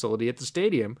medical facility at the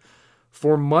stadium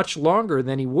for much longer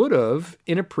than he would have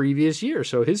in a previous year.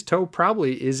 So his toe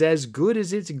probably is as good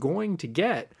as it's going to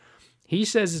get. He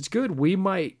says it's good. We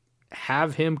might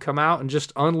have him come out and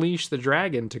just unleash the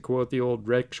dragon, to quote the old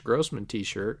Rex Grossman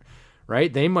t-shirt,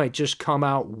 right? They might just come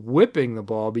out whipping the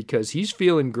ball because he's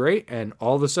feeling great, and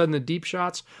all of a sudden the deep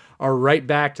shots are right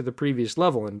back to the previous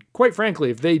level. And quite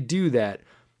frankly, if they do that,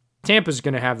 Tampa's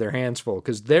going to have their hands full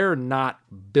because they're not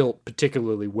built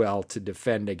particularly well to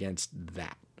defend against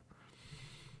that.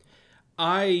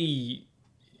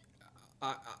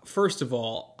 First of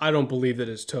all, I don't believe that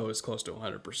his toe is close to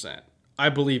 100%. I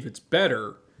believe it's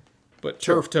better, but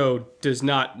turf toe does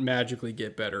not magically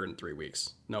get better in 3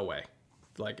 weeks. No way.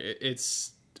 That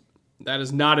is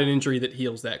not an injury that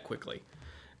heals that quickly,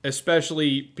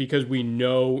 especially because we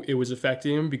know it was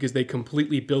affecting him because they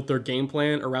completely built their game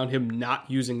plan around him not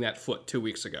using that foot 2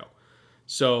 weeks ago.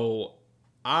 So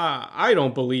I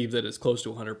don't believe that it's close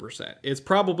to 100%. It's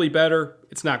probably better.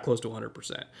 It's not close to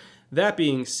 100%. That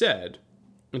being said,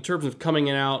 in terms of coming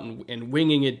out and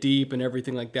winging it deep and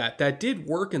everything like that, that did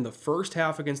work in the first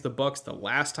half against the Bucs the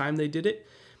last time they did it.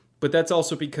 But that's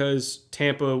also because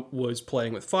Tampa was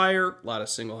playing with fire, a lot of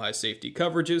single high safety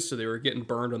coverages, so they were getting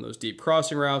burned on those deep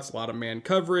crossing routes, a lot of man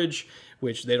coverage,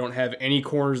 which they don't have any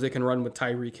corners that can run with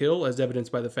Tyreek Hill, as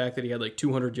evidenced by the fact that he had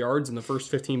 200 yards in the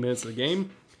first 15 minutes of the game.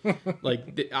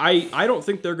 I don't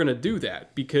think they're going to do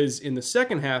that because in the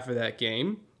second half of that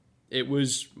game, it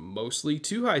was mostly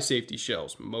 2 high safety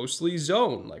shells, mostly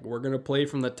zone. We're going to play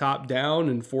from the top down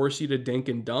and force you to dink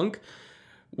and dunk,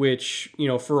 which,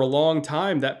 for a long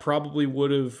time, that probably would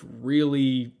have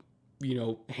really,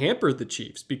 hampered the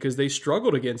Chiefs because they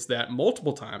struggled against that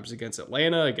multiple times against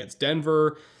Atlanta, against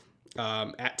Denver,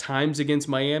 at times against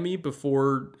Miami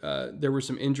before there were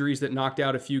some injuries that knocked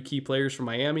out a few key players from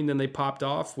Miami, and then they popped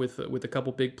off with a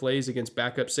couple big plays against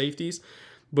backup safeties.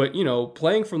 But,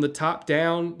 playing from the top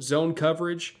down, zone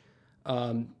coverage,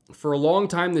 for a long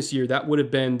time this year, that would have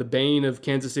been the bane of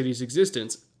Kansas City's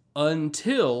existence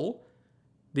until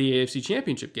the AFC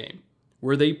Championship game,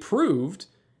 where they proved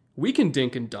we can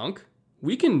dink and dunk.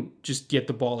 We can just get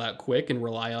the ball out quick and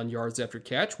rely on yards after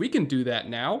catch. We can do that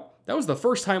now. That was the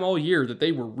first time all year that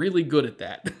they were really good at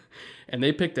that. And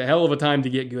they picked a hell of a time to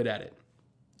get good at it.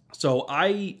 So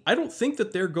I don't think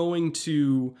that they're going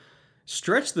to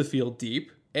stretch the field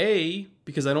deep.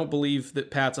 Because I don't believe that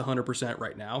Pat's 100%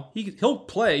 right now. He'll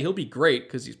play, he'll be great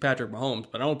because he's Patrick Mahomes,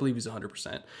 but I don't believe he's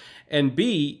 100%. And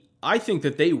B, I think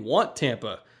that they want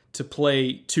Tampa to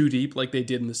play too deep like they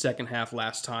did in the second half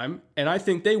last time. And I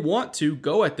think they want to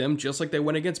go at them just like they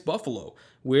went against Buffalo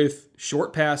with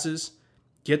short passes,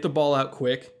 get the ball out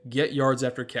quick, get yards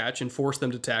after catch, and force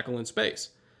them to tackle in space.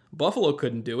 Buffalo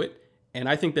couldn't do it, and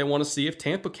I think they want to see if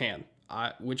Tampa can.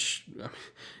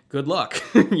 Good luck,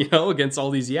 against all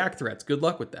these yak threats. Good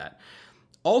luck with that.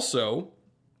 Also,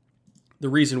 the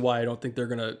reason why I don't think they're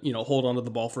going to, hold onto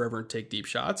the ball forever and take deep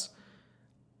shots,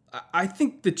 I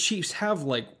think the Chiefs have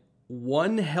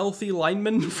one healthy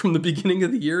lineman from the beginning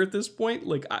of the year at this point.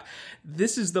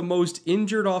 This is the most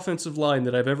injured offensive line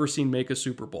that I've ever seen make a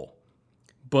Super Bowl.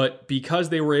 But because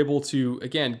they were able to,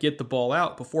 again, get the ball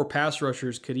out before pass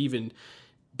rushers could even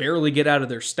barely get out of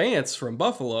their stance from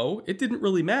Buffalo, it didn't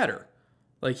really matter.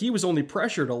 He was only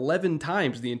pressured 11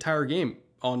 times the entire game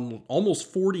on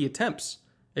almost 40 attempts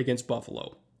against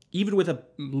Buffalo, even with a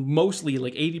mostly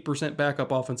 80%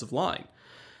 backup offensive line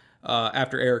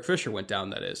after Eric Fisher went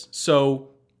down, that is. So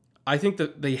I think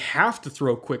that they have to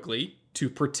throw quickly to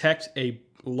protect a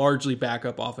largely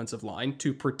backup offensive line,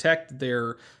 to protect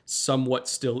their somewhat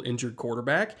still injured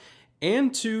quarterback,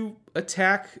 and to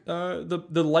attack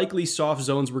the likely soft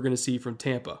zones we're going to see from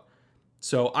Tampa.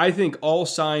 So I think all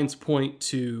signs point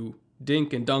to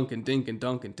dink and dunk and dink and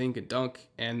dunk and dink and dunk.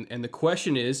 And the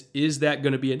question is that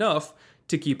going to be enough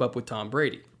to keep up with Tom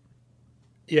Brady?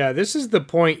 Yeah, this is the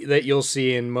point that you'll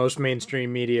see in most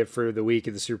mainstream media for the week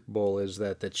of the Super Bowl, is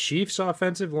that the Chiefs'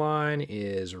 offensive line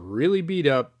is really beat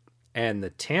up and the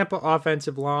Tampa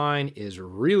offensive line is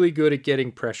really good at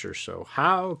getting pressure. So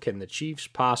how can the Chiefs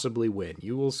possibly win?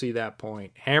 You will see that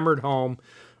point hammered home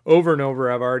over and over.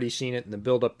 I've already seen it in the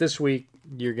build-up this week.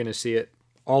 You're going to see it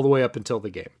all the way up until the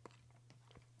game.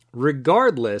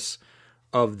 Regardless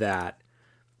of that,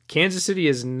 Kansas City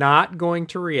is not going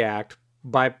to react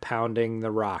by pounding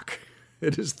the rock.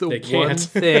 It is the one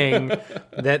thing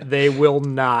that they will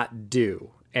not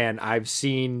do. And I've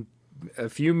seen a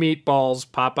few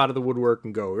meatballs pop out of the woodwork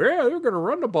and go, yeah, they're going to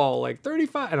run the ball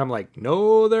 35. And I'm like,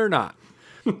 no, they're not.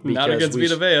 Not against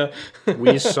Vita Vea.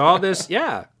 We saw this.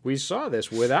 Yeah, we saw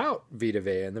this without Vita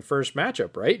Vea in the first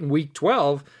matchup, right? In week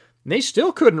 12, they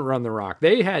still couldn't run the rock.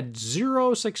 They had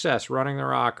zero success running the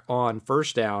rock on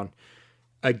first down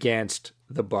against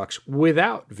the Bucs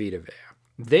without Vita Vea.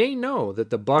 They know that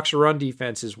the Bucs run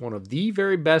defense is one of the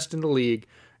very best in the league,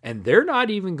 and they're not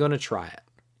even going to try it.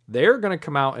 They're going to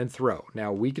come out and throw.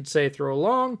 Now, we could say throw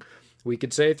long, we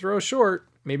could say throw short,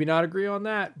 maybe not agree on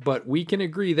that, but we can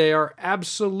agree they are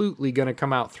absolutely going to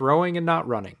come out throwing and not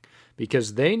running,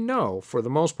 because they know, for the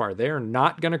most part, they are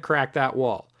not going to crack that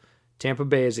wall. Tampa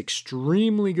Bay is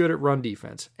extremely good at run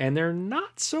defense, and they're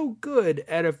not so good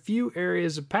at a few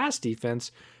areas of pass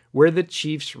defense where the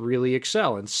Chiefs really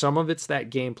excel. And some of it's that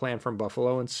game plan from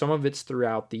Buffalo, and some of it's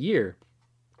throughout the year.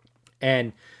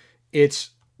 And it's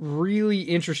really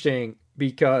interesting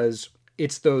because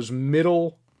it's those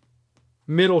middle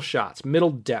shots,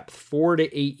 middle depth, 4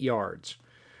 to 8 yards.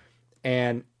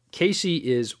 And KC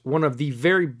is one of the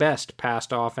very best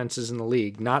passed offenses in the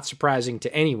league, not surprising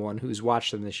to anyone who's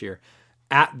watched them this year,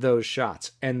 at those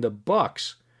shots. And the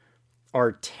Bucs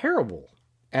are terrible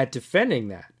at defending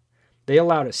that. They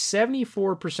allowed a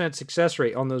 74% success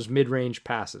rate on those mid-range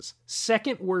passes.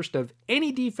 Second worst of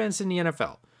any defense in the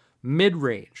NFL.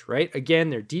 Mid-range, right?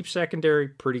 Again, their deep secondary,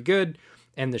 pretty good.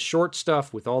 And the short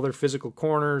stuff with all their physical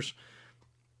corners,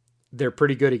 they're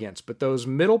pretty good against. But those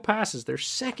middle passes, they're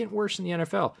second worst in the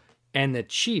NFL. And the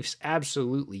Chiefs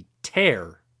absolutely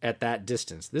tear at that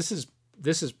distance. This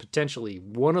is potentially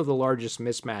one of the largest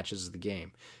mismatches of the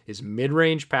game, is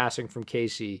mid-range passing from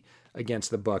KC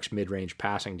against the Bucs mid-range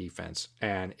passing defense.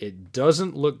 And it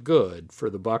doesn't look good for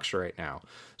the Bucs right now.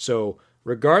 So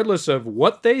regardless of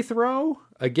what they throw,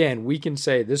 again, we can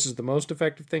say this is the most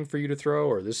effective thing for you to throw,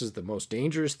 or this is the most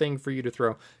dangerous thing for you to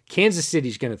throw. Kansas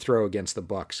City's going to throw against the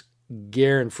Bucs,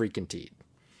 guaranteed.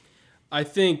 I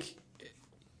think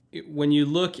when you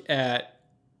look at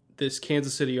this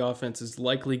Kansas City offense is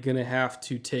likely going to have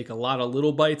to take a lot of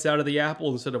little bites out of the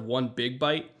apple instead of one big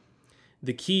bite.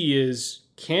 The key is,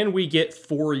 can we get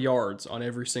 4 yards on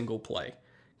every single play?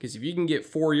 Because if you can get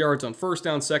 4 yards on first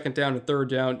down, second down, and third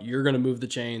down, you're going to move the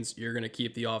chains. You're going to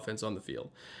keep the offense on the field.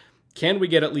 Can we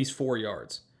get at least 4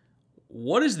 yards?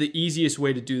 What is the easiest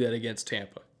way to do that against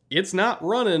Tampa? It's not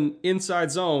running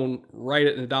inside zone right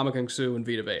at Ndamukong Suh and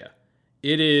Vita Vea.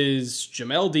 It is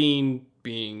Jamel Dean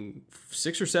being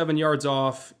 6 or 7 yards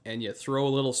off, and you throw a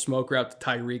little smoke route to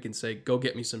Tyreek and say, go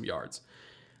get me some yards.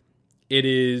 It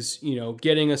is,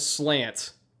 getting a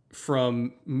slant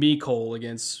from Mecole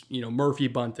against, Murphy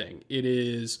Bunting. It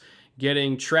is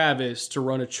getting Travis to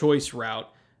run a choice route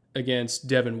against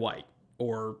Devin White,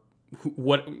 or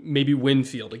maybe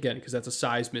Winfield again, because that's a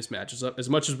size mismatch. As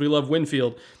much as we love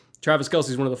Winfield, Travis Kelce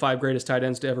is one of the 5 greatest tight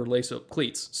ends to ever lace up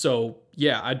cleats. So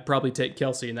yeah, I'd probably take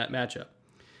Kelce in that matchup.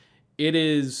 It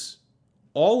is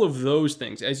all of those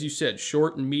things, as you said,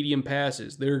 short and medium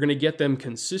passes. They're going to get them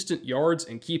consistent yards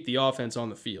and keep the offense on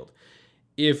the field.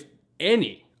 If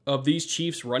any of these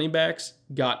Chiefs running backs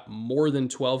got more than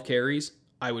 12 carries,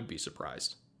 I would be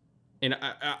surprised. And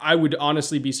I would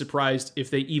honestly be surprised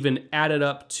if they even added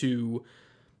up to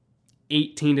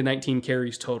 18 to 19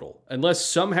 carries total. Unless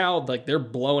somehow they're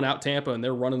blowing out Tampa and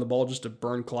they're running the ball just to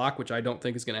burn clock, which I don't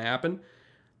think is going to happen.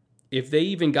 If they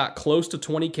even got close to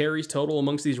 20 carries total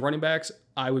amongst these running backs,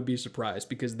 I would be surprised,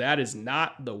 because that is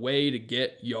not the way to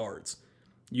get yards.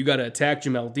 You got to attack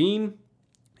Jamel Dean.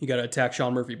 You got to attack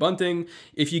Sean Murphy Bunting.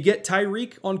 If you get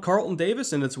Tyreek on Carlton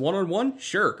Davis and it's one-on-one,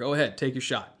 sure, go ahead, take your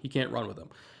shot. He can't run with him.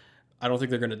 I don't think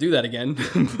they're going to do that again,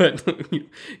 but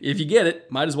if you get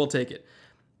it, might as well take it.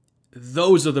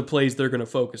 Those are the plays they're going to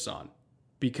focus on,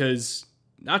 because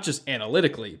not just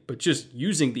analytically, but just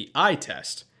using the eye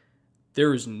test,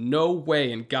 there is no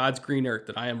way in God's green earth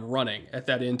that I am running at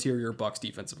that interior Bucs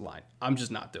defensive line. I'm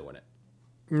just not doing it.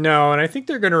 No, and I think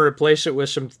they're going to replace it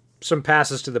with some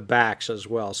passes to the backs as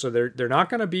well. So they're not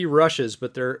going to be rushes,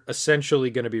 but they're essentially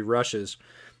going to be rushes.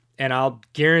 And I'll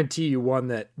guarantee you one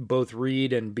that both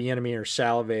Reed and Bieniemy are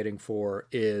salivating for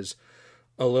is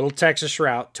a little Texas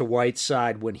route to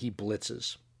Whiteside when he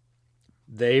blitzes.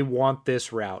 They want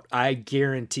this route. I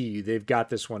guarantee you they've got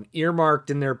this one earmarked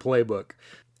in their playbook.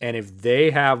 And if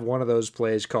they have one of those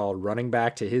plays called running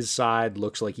back to his side,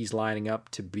 looks like he's lining up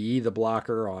to be the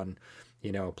blocker on,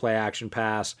 play action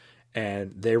pass,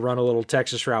 and they run a little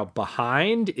Texas route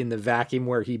behind in the vacuum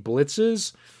where he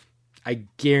blitzes, I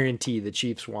guarantee the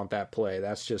Chiefs want that play.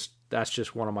 That's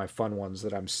just one of my fun ones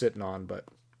that I'm sitting on. But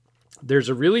there's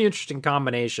a really interesting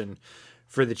combination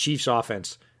for the Chiefs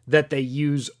offense that they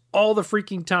use all the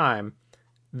freaking time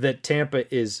that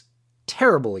Tampa is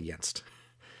terrible against.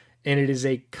 And it is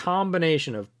a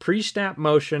combination of pre-snap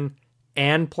motion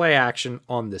and play action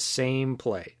on the same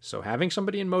play. So having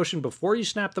somebody in motion before you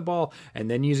snap the ball and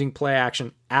then using play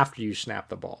action after you snap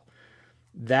the ball.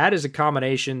 That is a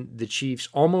combination the Chiefs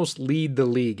almost lead the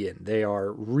league in. They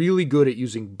are really good at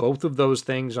using both of those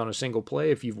things on a single play.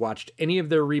 If you've watched any of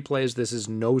their replays, this is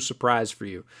no surprise for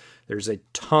you. There's a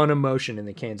ton of motion in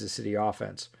the Kansas City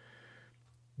offense.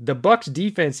 The Bucs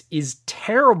defense is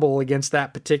terrible against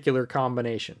that particular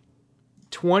combination.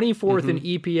 24th in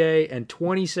EPA and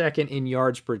 22nd in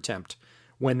yards per attempt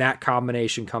when that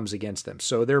combination comes against them.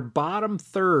 So they're bottom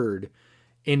third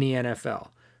in the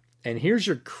NFL. And here's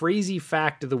your crazy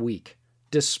fact of the week.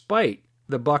 Despite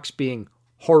the Bucs being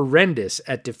horrendous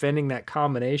at defending that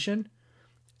combination,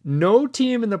 no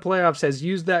team in the playoffs has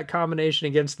used that combination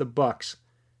against the Bucs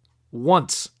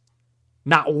once.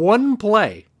 Not one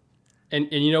play. And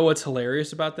you know what's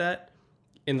hilarious about that?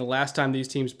 In the last time these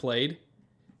teams played,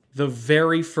 the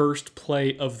very first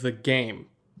play of the game,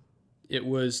 it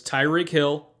was Tyreek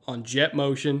Hill on jet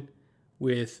motion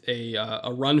with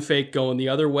a run fake going the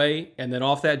other way, and then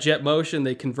off that jet motion,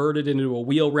 they converted into a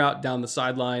wheel route down the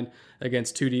sideline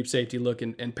against two deep safety look,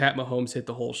 and Pat Mahomes hit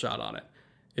the whole shot on it.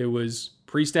 It was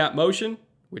pre-snap motion,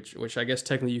 which I guess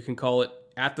technically you can call it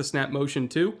at the snap motion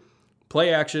too.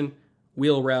 Play action,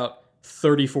 wheel route,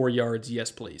 34 yards,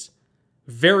 yes please.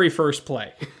 Very first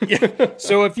play.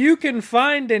 So if you can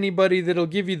find anybody that'll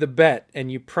give you the bet,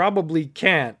 and you probably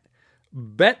can't,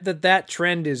 bet that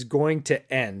trend is going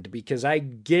to end, because I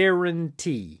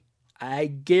guarantee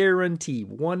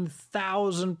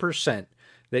 1,000%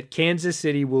 that Kansas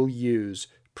City will use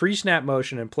pre-snap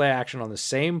motion and play action on the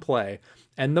same play,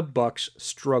 and the Bucs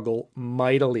struggle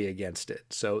mightily against it.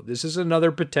 So this is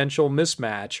another potential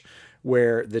mismatch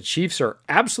where the Chiefs are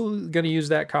absolutely going to use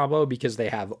that combo because they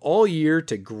have all year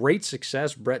to great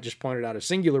success. Brett just pointed out a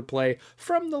singular play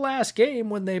from the last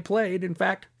game when they played. In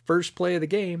fact, first play of the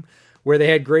game where they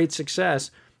had great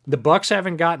success. The Bucs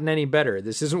haven't gotten any better.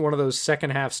 This isn't one of those second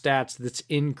half stats that's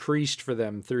increased for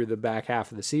them through the back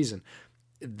half of the season.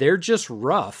 They're just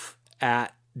rough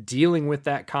at dealing with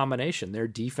that combination. Their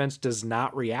defense does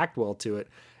not react well to it,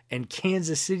 and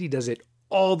Kansas City does it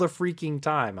all the freaking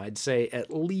time. I'd say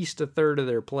at least a third of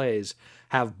their plays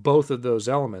have both of those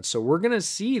elements. So we're going to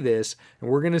see this, and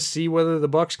we're going to see whether the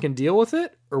Bucs can deal with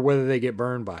it or whether they get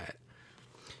burned by it.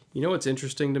 You know what's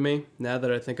interesting to me now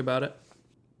that I think about it?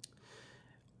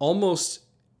 Almost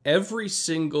every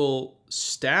single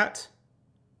stat,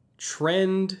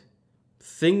 trend,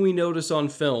 thing we notice on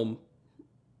film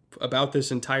about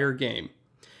this entire game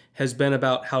has been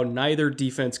about how neither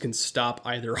defense can stop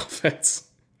either offense.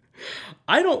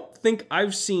 I don't think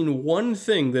I've seen one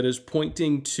thing that is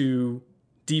pointing to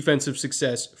defensive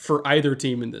success for either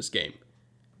team in this game.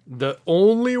 The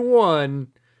only one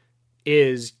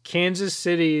is Kansas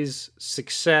City's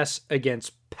success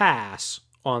against pass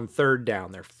on third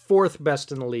down. They're fourth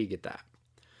best in the league at that.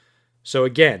 So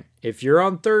again, if you're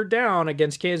on third down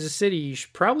against Kansas City, you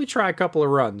should probably try a couple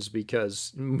of runs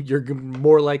because you're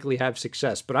more likely to have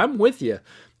success. But I'm with you.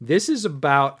 This is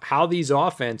about how these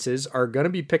offenses are going to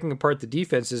be picking apart the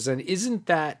defenses. And isn't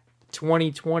that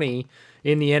 2020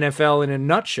 in the NFL in a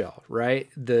nutshell, right?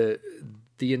 The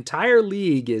entire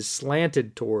league is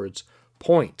slanted towards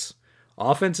points.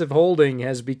 Offensive holding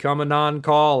has become a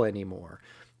non-call anymore.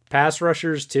 Pass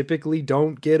rushers typically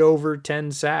don't get over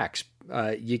 10 sacks.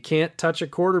 You can't touch a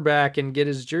quarterback and get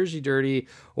his jersey dirty,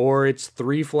 or it's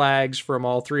 3 flags from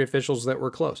all 3 officials that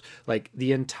were close. Like,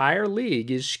 the entire league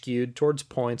is skewed towards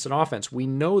points and offense. We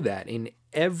know that in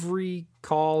every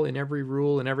call, in every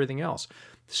rule, and everything else.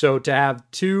 So to have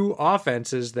 2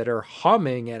 offenses that are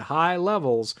humming at high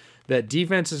levels that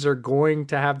defenses are going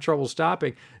to have trouble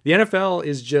stopping, the NFL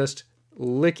is just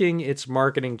licking its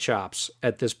marketing chops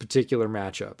at this particular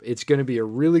matchup. It's going to be a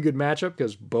really good matchup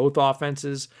because both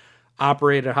offenses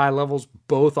operate at high levels.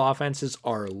 Both offenses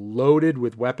are loaded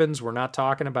with weapons. We're not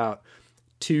talking about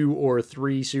 2 or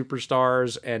 3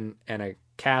 superstars and a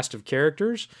cast of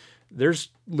characters. There's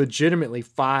legitimately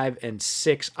 5 and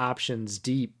 6 options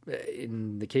deep.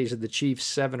 In the case of the Chiefs,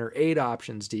 7 or 8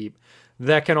 options deep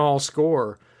that can all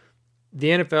score. The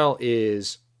NFL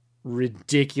is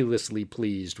ridiculously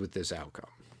pleased with this outcome.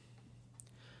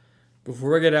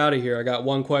 Before we get out of here, I got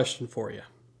one question for you.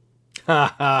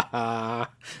 The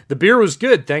beer was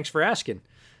good. Thanks for asking.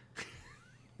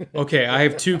 Okay, I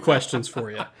have 2 questions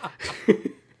for you.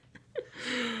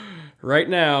 Right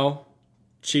now,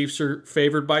 Chiefs are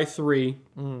favored by 3.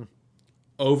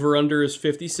 Over under is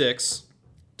 56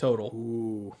 total.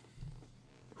 Ooh.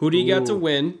 Who do you got to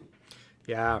win?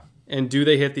 Yeah. And do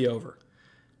they hit the over?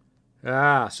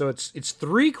 So it's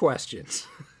 3 questions.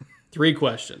 3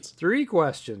 questions. 3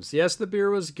 questions. Yes, the beer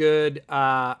was good.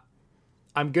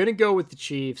 I'm going to go with the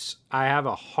Chiefs. I have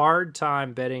a hard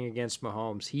time betting against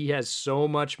Mahomes. He has so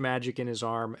much magic in his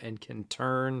arm and can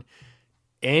turn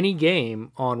any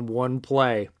game on one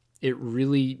play. It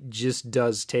really just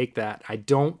does take that. I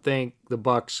don't think the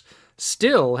Bucs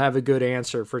still have a good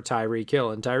answer for Tyreek Hill.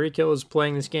 And Tyreek Hill is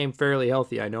playing this game fairly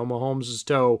healthy. I know Mahomes'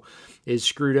 toe is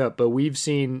screwed up, but we've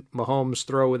seen Mahomes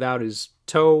throw without his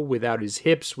toe, without his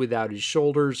hips, without his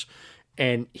shoulders,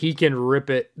 and he can rip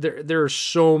it. There are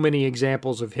so many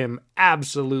examples of him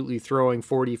absolutely throwing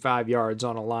 45 yards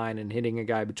on a line and hitting a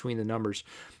guy between the numbers.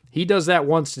 He does that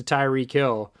once to Tyreek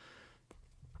Hill,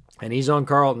 and he's on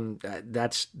Carlton.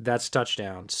 That's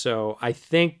touchdown. So I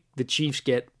think the Chiefs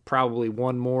get probably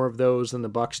one more of those than the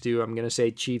Bucs do. I'm going to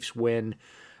say Chiefs win.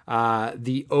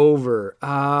 The over.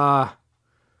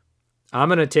 I'm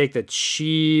going to take the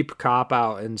cheap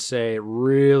cop-out and say it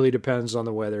really depends on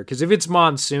the weather. Because if it's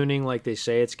monsooning like they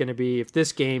say it's going to be, if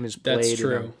this game is played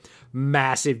in a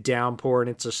massive downpour and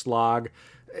it's a slog,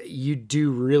 you do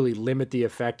really limit the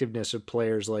effectiveness of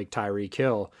players like Tyreek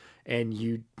Hill. And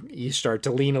you start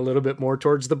to lean a little bit more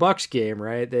towards the Bucs game,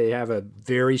 right? They have a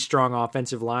very strong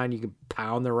offensive line. You can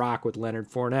pound the rock with Leonard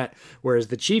Fournette, whereas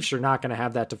the Chiefs are not going to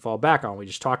have that to fall back on. We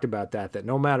just talked about that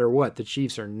no matter what, the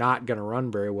Chiefs are not going to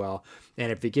run very well.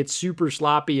 And if it gets super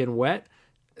sloppy and wet,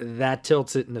 that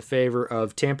tilts it in the favor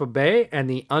of Tampa Bay and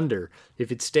the under.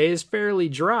 If it stays fairly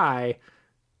dry,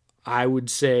 I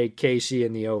would say KC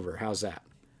and the over. How's that?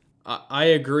 I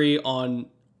agree on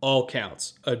all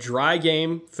counts. A dry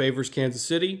game favors Kansas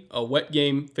City. A wet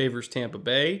game favors Tampa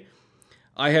Bay.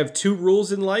 I have 2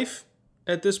 rules in life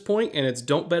at this point, and it's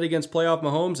don't bet against playoff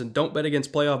Mahomes and don't bet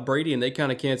against playoff Brady, and they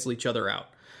kind of cancel each other out.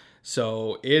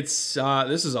 So it's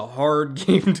this is a hard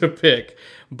game to pick,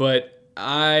 but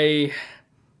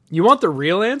You want the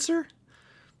real answer?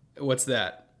 What's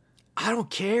that? I don't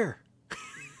care.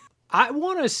 I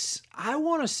want to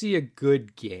see a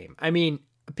good game. I mean,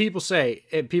 people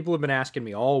have been asking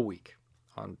me all week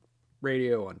on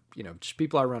radio, on, just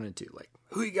people I run into, like,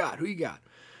 who you got?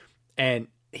 And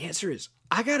the answer is,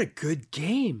 I got a good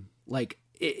game. Like,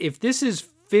 if this is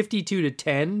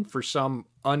 52-10 for some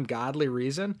ungodly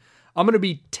reason, I'm going to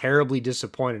be terribly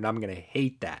disappointed. I'm going to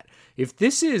hate that. If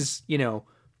this is,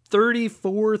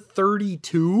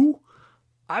 34-32,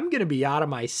 I'm going to be out of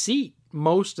my seat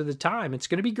most of the time. It's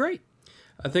going to be great.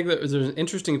 I think that there's an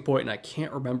interesting point, and I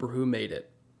can't remember who made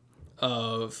it,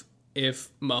 of if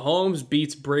Mahomes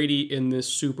beats Brady in this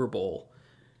Super Bowl,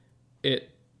 it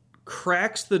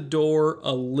cracks the door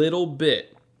a little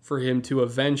bit for him to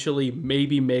eventually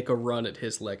maybe make a run at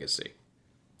his legacy.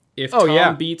 If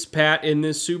Tom beats Pat in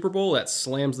this Super Bowl, that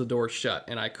slams the door shut,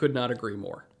 and I could not agree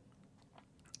more.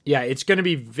 Yeah, it's going to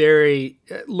be very...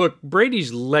 Look,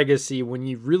 Brady's legacy, when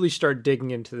you really start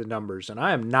digging into the numbers, and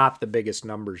I am not the biggest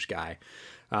numbers guy.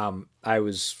 I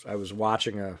was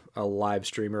watching a live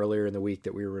stream earlier in the week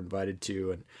that we were invited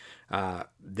to, and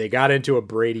they got into a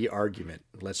Brady argument.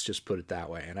 Let's just put it that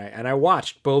way. And I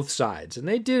watched both sides, and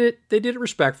they did it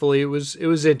respectfully. It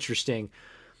was interesting.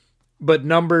 But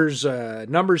numbers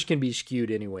can be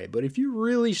skewed anyway. But if you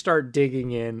really start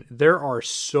digging in, there are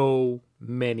so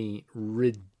many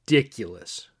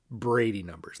ridiculous Brady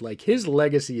numbers. Like, his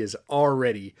legacy is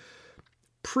already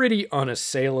pretty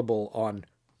unassailable on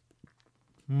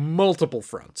multiple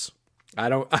fronts. I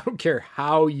don't care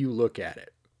how you look at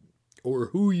it or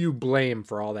who you blame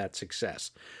for all that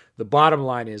success. The bottom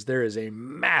line is there is a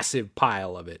massive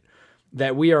pile of it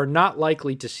that we are not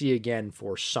likely to see again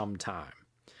for some time.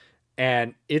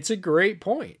 And it's a great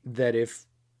point that if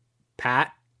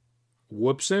Pat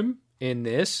whoops him in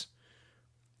this,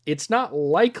 it's not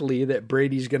likely that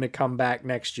Brady's going to come back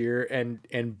next year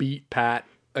and beat Pat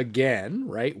again,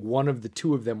 right? One of the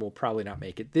two of them will probably not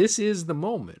make it. This is the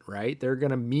moment, right? They're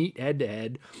going to meet head to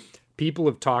head. People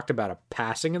have talked about a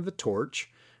passing of the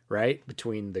torch, right?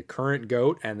 Between the current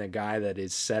GOAT and the guy that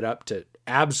is set up to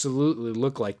absolutely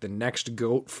look like the next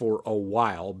GOAT for a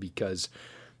while, because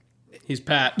he's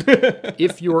Pat.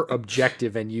 If you're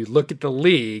objective and you look at the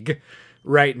league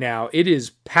right now, it is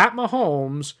Pat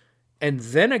Mahomes and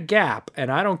then a gap,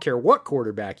 and I don't care what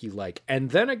quarterback you like, and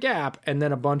then a gap, and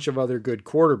then a bunch of other good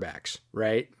quarterbacks,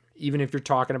 right? Even if you're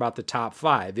talking about the top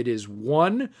five, it is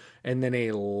one and then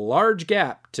a large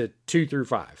gap to 2 through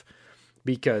 5,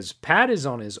 because Pat is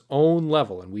on his own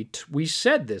level. And we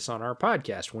said this on our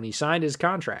podcast when he signed his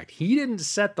contract. He didn't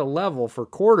set the level for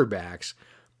quarterbacks.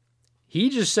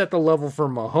 He just set the level for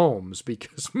Mahomes,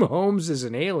 because Mahomes is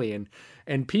an alien,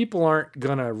 and people aren't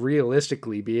going to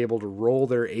realistically be able to roll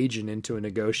their agent into a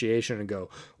negotiation and go,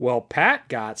 well, Pat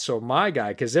got, so my guy,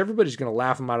 because everybody's going to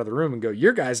laugh him out of the room and go,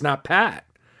 your guy's not Pat,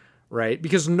 right?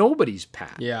 Because nobody's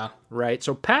Pat. Yeah. Right?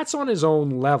 So Pat's on his own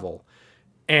level,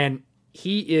 and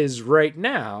he is right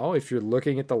now, if you're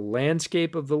looking at the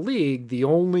landscape of the league, the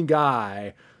only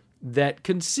guy that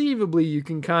conceivably you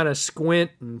can kind of squint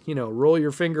and, roll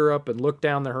your finger up and look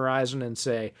down the horizon and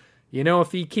say,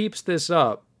 if he keeps this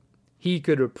up, he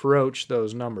could approach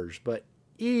those numbers. But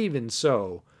even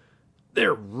so,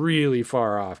 they're really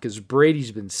far off, because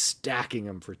Brady's been stacking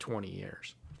them for 20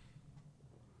 years.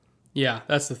 Yeah,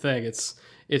 that's the thing.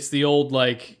 It's the old,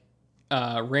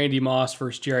 Randy Moss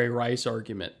versus Jerry Rice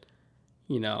argument.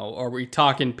 Are we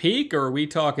talking peak or are we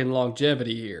talking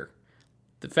longevity here?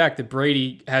 The fact that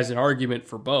Brady has an argument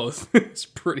for both is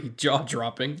pretty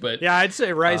jaw-dropping. But yeah, I'd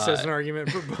say Rice has an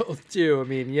argument for both too. I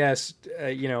mean, yes,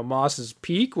 Moss's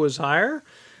peak was higher,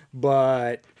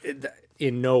 but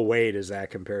in no way does that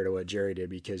compare to what Jerry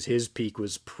did, because his peak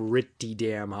was pretty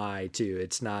damn high too.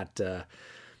 It's not.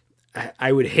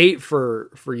 I would hate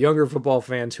for younger football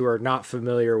fans who are not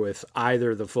familiar with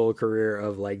either the full career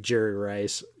of Jerry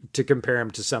Rice to compare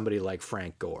him to somebody like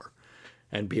Frank Gore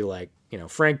and be like,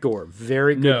 Frank Gore,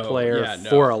 very good player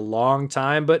for a long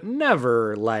time, but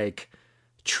never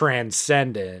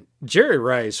transcendent. Jerry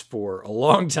Rice, for a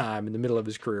long time in the middle of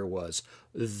his career, was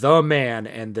the man,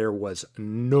 and there was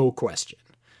no question.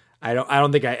 I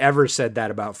don't think I ever said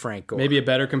that about Frank Gore. Maybe a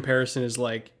better comparison is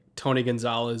Tony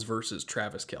Gonzalez versus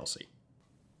Travis Kelce.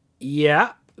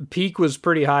 Yeah, peak was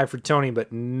pretty high for Tony,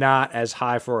 but not as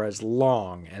high for as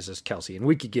long as Kelce. And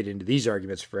we could get into these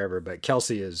arguments forever, but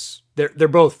Kelce is... They're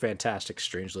both fantastic,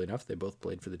 strangely enough. They both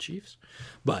played for the Chiefs.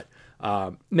 But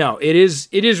no, it is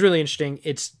really interesting.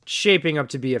 It's shaping up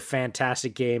to be a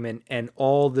fantastic game, and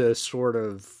all the sort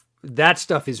of... That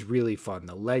stuff is really fun.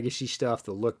 The legacy stuff,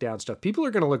 the look down stuff. People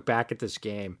are going to look back at this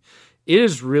game. It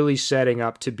is really setting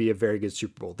up to be a very good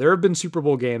Super Bowl. There have been Super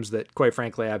Bowl games that, quite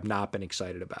frankly, I've not been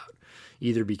excited about,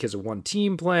 either because of one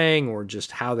team playing or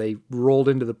just how they rolled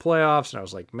into the playoffs. And I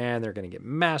was like, man, they're going to get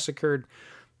massacred.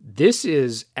 This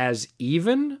is as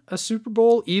even a Super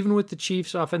Bowl, even with the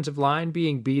Chiefs' offensive line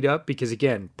being beat up, because,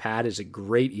 again, Pat is a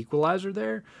great equalizer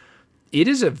there. It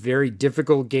is a very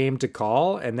difficult game to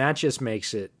call, and that just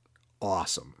makes it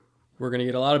awesome. We're going to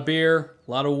get a lot of beer,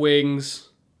 a lot of wings,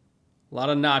 a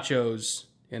lot of nachos,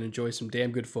 and enjoy some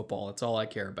damn good football. That's all I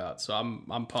care about. So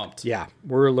I'm pumped. Yeah,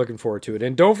 we're looking forward to it.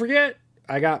 And don't forget,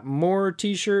 I got more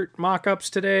t-shirt mock-ups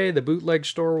today. The Bootleg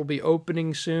store will be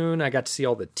opening soon. I got to see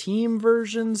all the team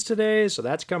versions today, so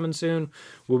that's coming soon.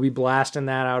 We'll be blasting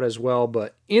that out as well.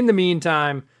 But in the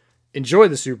meantime, enjoy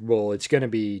the Super Bowl. It's going to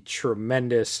be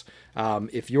tremendous.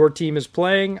 If your team is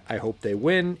playing, I hope they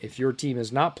win. If your team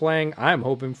is not playing, I'm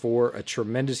hoping for a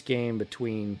tremendous game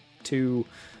between two,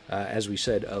 as we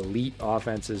said, elite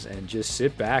offenses, and just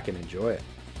sit back and enjoy it.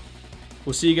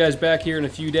 We'll see you guys back here in a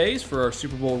few days for our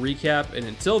Super Bowl recap. And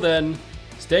until then,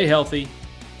 stay healthy,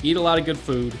 eat a lot of good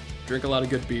food, drink a lot of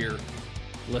good beer.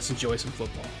 Let's enjoy some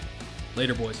football.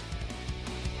 Later, boys.